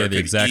Crowder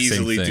could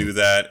easily do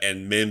that,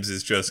 and Mims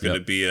is just going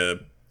to be a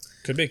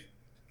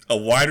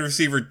wide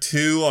receiver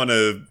 2 on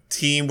a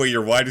team where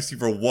your wide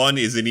receiver 1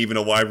 isn't even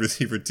a wide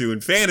receiver 2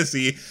 in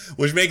fantasy,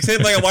 which makes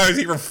him like a wide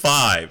receiver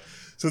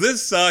 5. So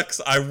this sucks.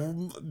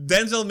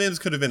 Denzel Mims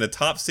could have been a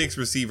top 6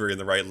 receiver in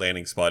the right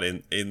landing spot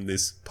in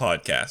this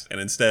podcast, and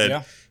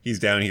instead he's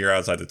down here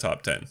outside the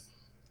top 10.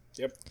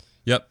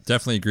 Yep,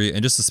 definitely agree.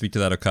 And just to speak to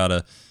that,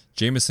 Okada,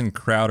 Jamison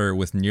Crowder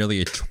with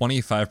nearly a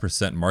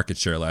 25% market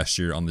share last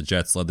year on the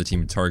Jets led the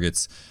team in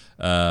targets.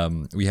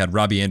 We had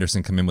Robbie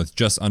Anderson come in with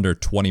just under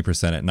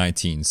 20% at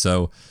 19.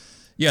 So,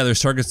 yeah, there's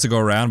targets to go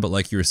around, but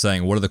like you were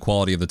saying, what are the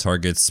quality of the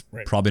targets?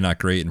 Right. Probably not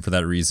great, and for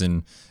that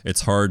reason,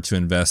 it's hard to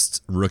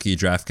invest rookie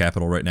draft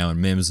capital right now in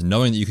Mims,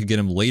 knowing that you could get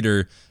him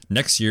later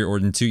next year or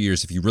in 2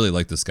 years if you really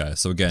like this guy.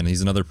 So again,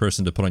 he's another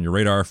person to put on your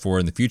radar for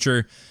in the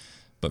future.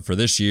 But for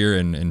this year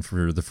and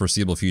for the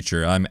foreseeable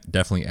future, I'm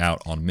definitely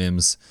out on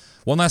Mims.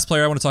 One last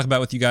player I want to talk about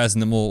with you guys,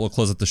 and then we'll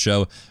close up the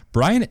show.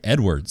 Bryan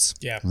Edwards,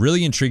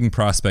 really intriguing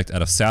prospect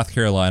out of South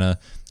Carolina,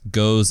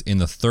 goes in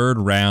the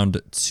 3rd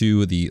round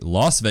to the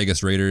Las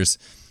Vegas Raiders.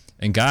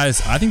 And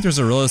guys, I think there's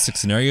a realistic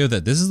scenario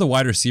that this is the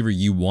wide receiver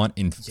you want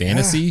in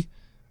fantasy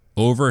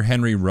over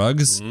Henry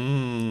Ruggs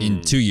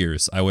in 2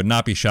 years. I would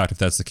not be shocked if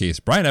that's the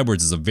case. Bryan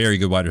Edwards is a very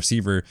good wide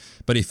receiver,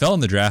 but he fell in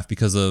the draft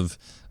because of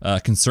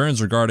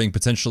concerns regarding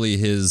potentially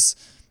his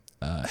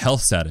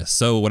health status.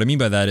 So what I mean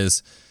by that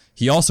is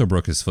he also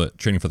broke his foot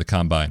training for the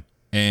combine,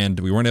 and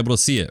we weren't able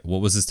to see it.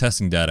 What was his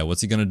testing data?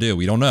 What's he going to do?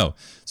 We don't know.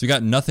 So we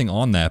got nothing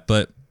on that,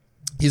 but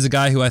he's a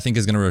guy who I think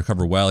is going to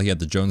recover well. He had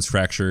the Jones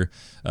fracture,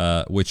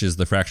 which is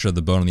the fracture of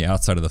the bone on the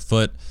outside of the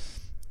foot.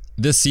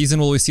 This season,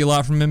 will we see a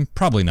lot from him?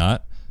 Probably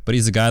not. But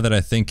he's a guy that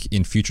I think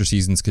in future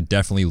seasons could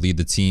definitely lead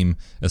the team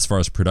as far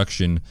as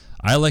production.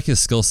 I like his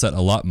skill set a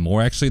lot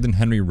more, actually, than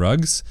Henry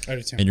Ruggs. I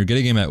do too. And you're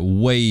getting him at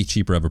way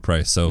cheaper of a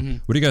price. So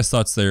what are you guys'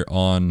 thoughts there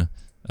on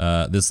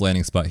this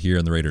landing spot here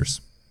in the Raiders?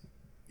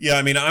 Yeah,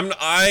 I mean,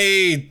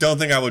 I don't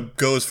think I would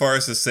go as far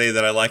as to say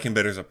that I like him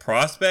better as a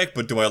prospect,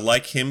 but do I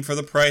like him for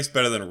the price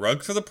better than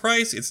Ruggs for the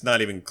price? It's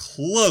not even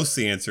close.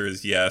 The answer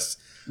is yes.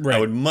 Right. I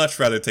would much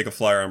rather take a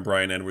flyer on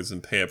Bryan Edwards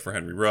than pay up for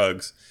Henry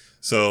Ruggs.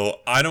 So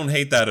I don't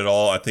hate that at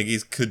all. I think he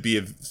could be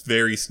a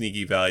very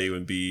sneaky value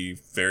and be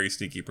very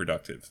sneaky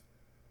productive.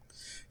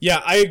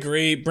 Yeah, I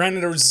agree. Bryan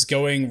Edwards is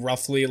going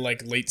roughly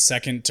like late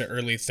 2nd to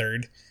early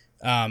 3rd.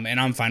 And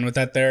I'm fine with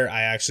that there.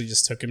 I actually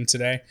just took him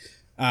today.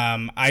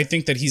 I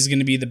think that he's going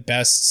to be the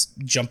best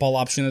jump ball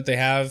option that they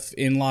have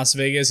in Las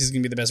Vegas. He's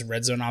going to be the best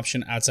red zone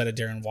option outside of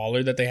Darren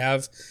Waller that they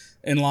have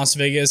in Las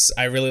Vegas.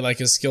 I really like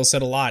his skill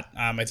set a lot.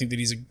 I think that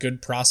he's a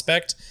good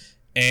prospect.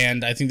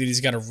 And I think that he's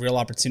got a real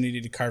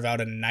opportunity to carve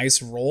out a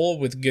nice role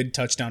with good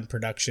touchdown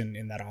production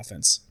in that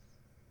offense.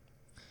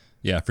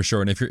 Yeah, for sure.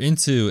 And if you're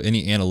into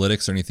any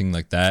analytics or anything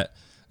like that,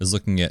 is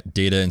looking at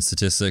data and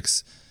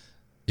statistics,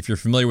 if you're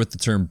familiar with the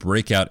term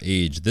breakout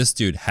age, this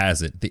dude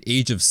has it. The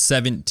age of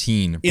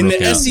 17 in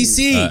the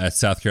SEC at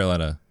South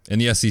Carolina. in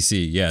the SEC.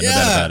 Yeah, no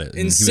doubt about it. And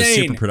insane. He was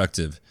super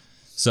productive.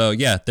 So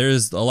yeah,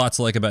 there's a lot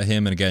to like about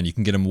him. And again, you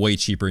can get him way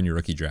cheaper in your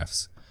rookie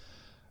drafts.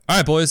 All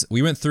right, boys,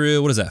 we went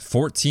through,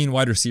 14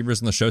 wide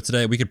receivers on the show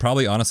today. We could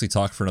probably honestly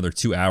talk for another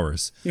 2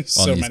 hours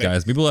on these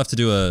guys. Maybe we'll have to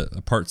do a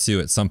part 2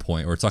 at some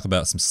point, or talk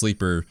about some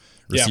sleeper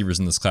receivers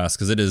in this class,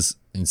 because it is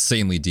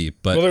insanely deep.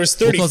 But well, there's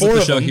 34 the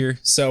of show them here.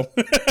 So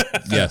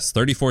yes,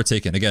 34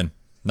 taken. Again,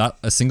 not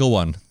a single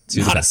one to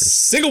the not a Packers.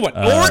 single one,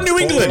 or New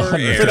England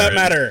for that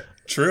matter.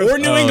 True. Or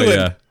New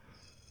England.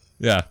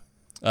 Yeah.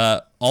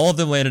 All of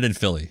them landed in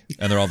Philly,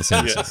 and they're all the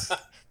same. Yes.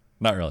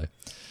 Not really.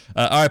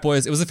 All right,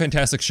 boys, it was a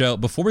fantastic show.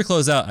 Before we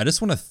close out, I just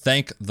want to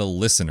thank the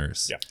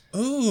listeners. Yeah.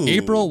 Ooh.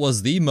 April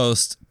was the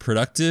most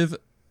productive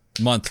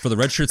month for the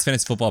Red Shirts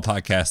Fantasy Football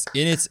Podcast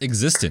in its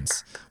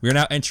existence. We are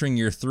now entering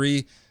year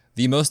 3,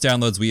 the most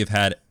downloads we have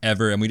had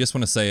ever, and we just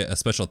want to say a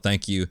special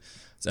thank you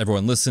to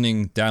everyone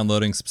listening,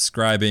 downloading,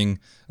 subscribing,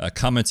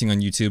 commenting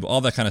on YouTube, all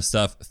that kind of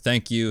stuff.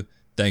 Thank you,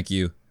 thank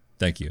you,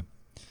 thank you.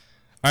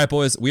 All right,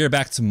 boys, we are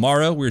back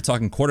tomorrow. We are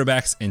talking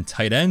quarterbacks and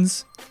tight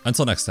ends.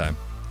 Until next time,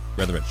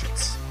 we're the Red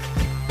Shirts.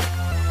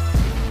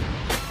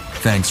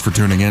 Thanks for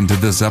tuning in to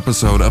this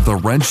episode of the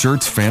Red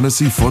Shirts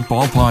Fantasy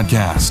Football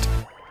Podcast.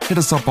 Hit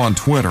us up on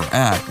Twitter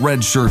at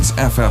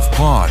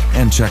RedShirtsFFPod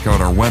and check out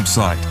our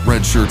website,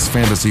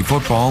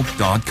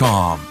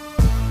 redshirtsfantasyfootball.com.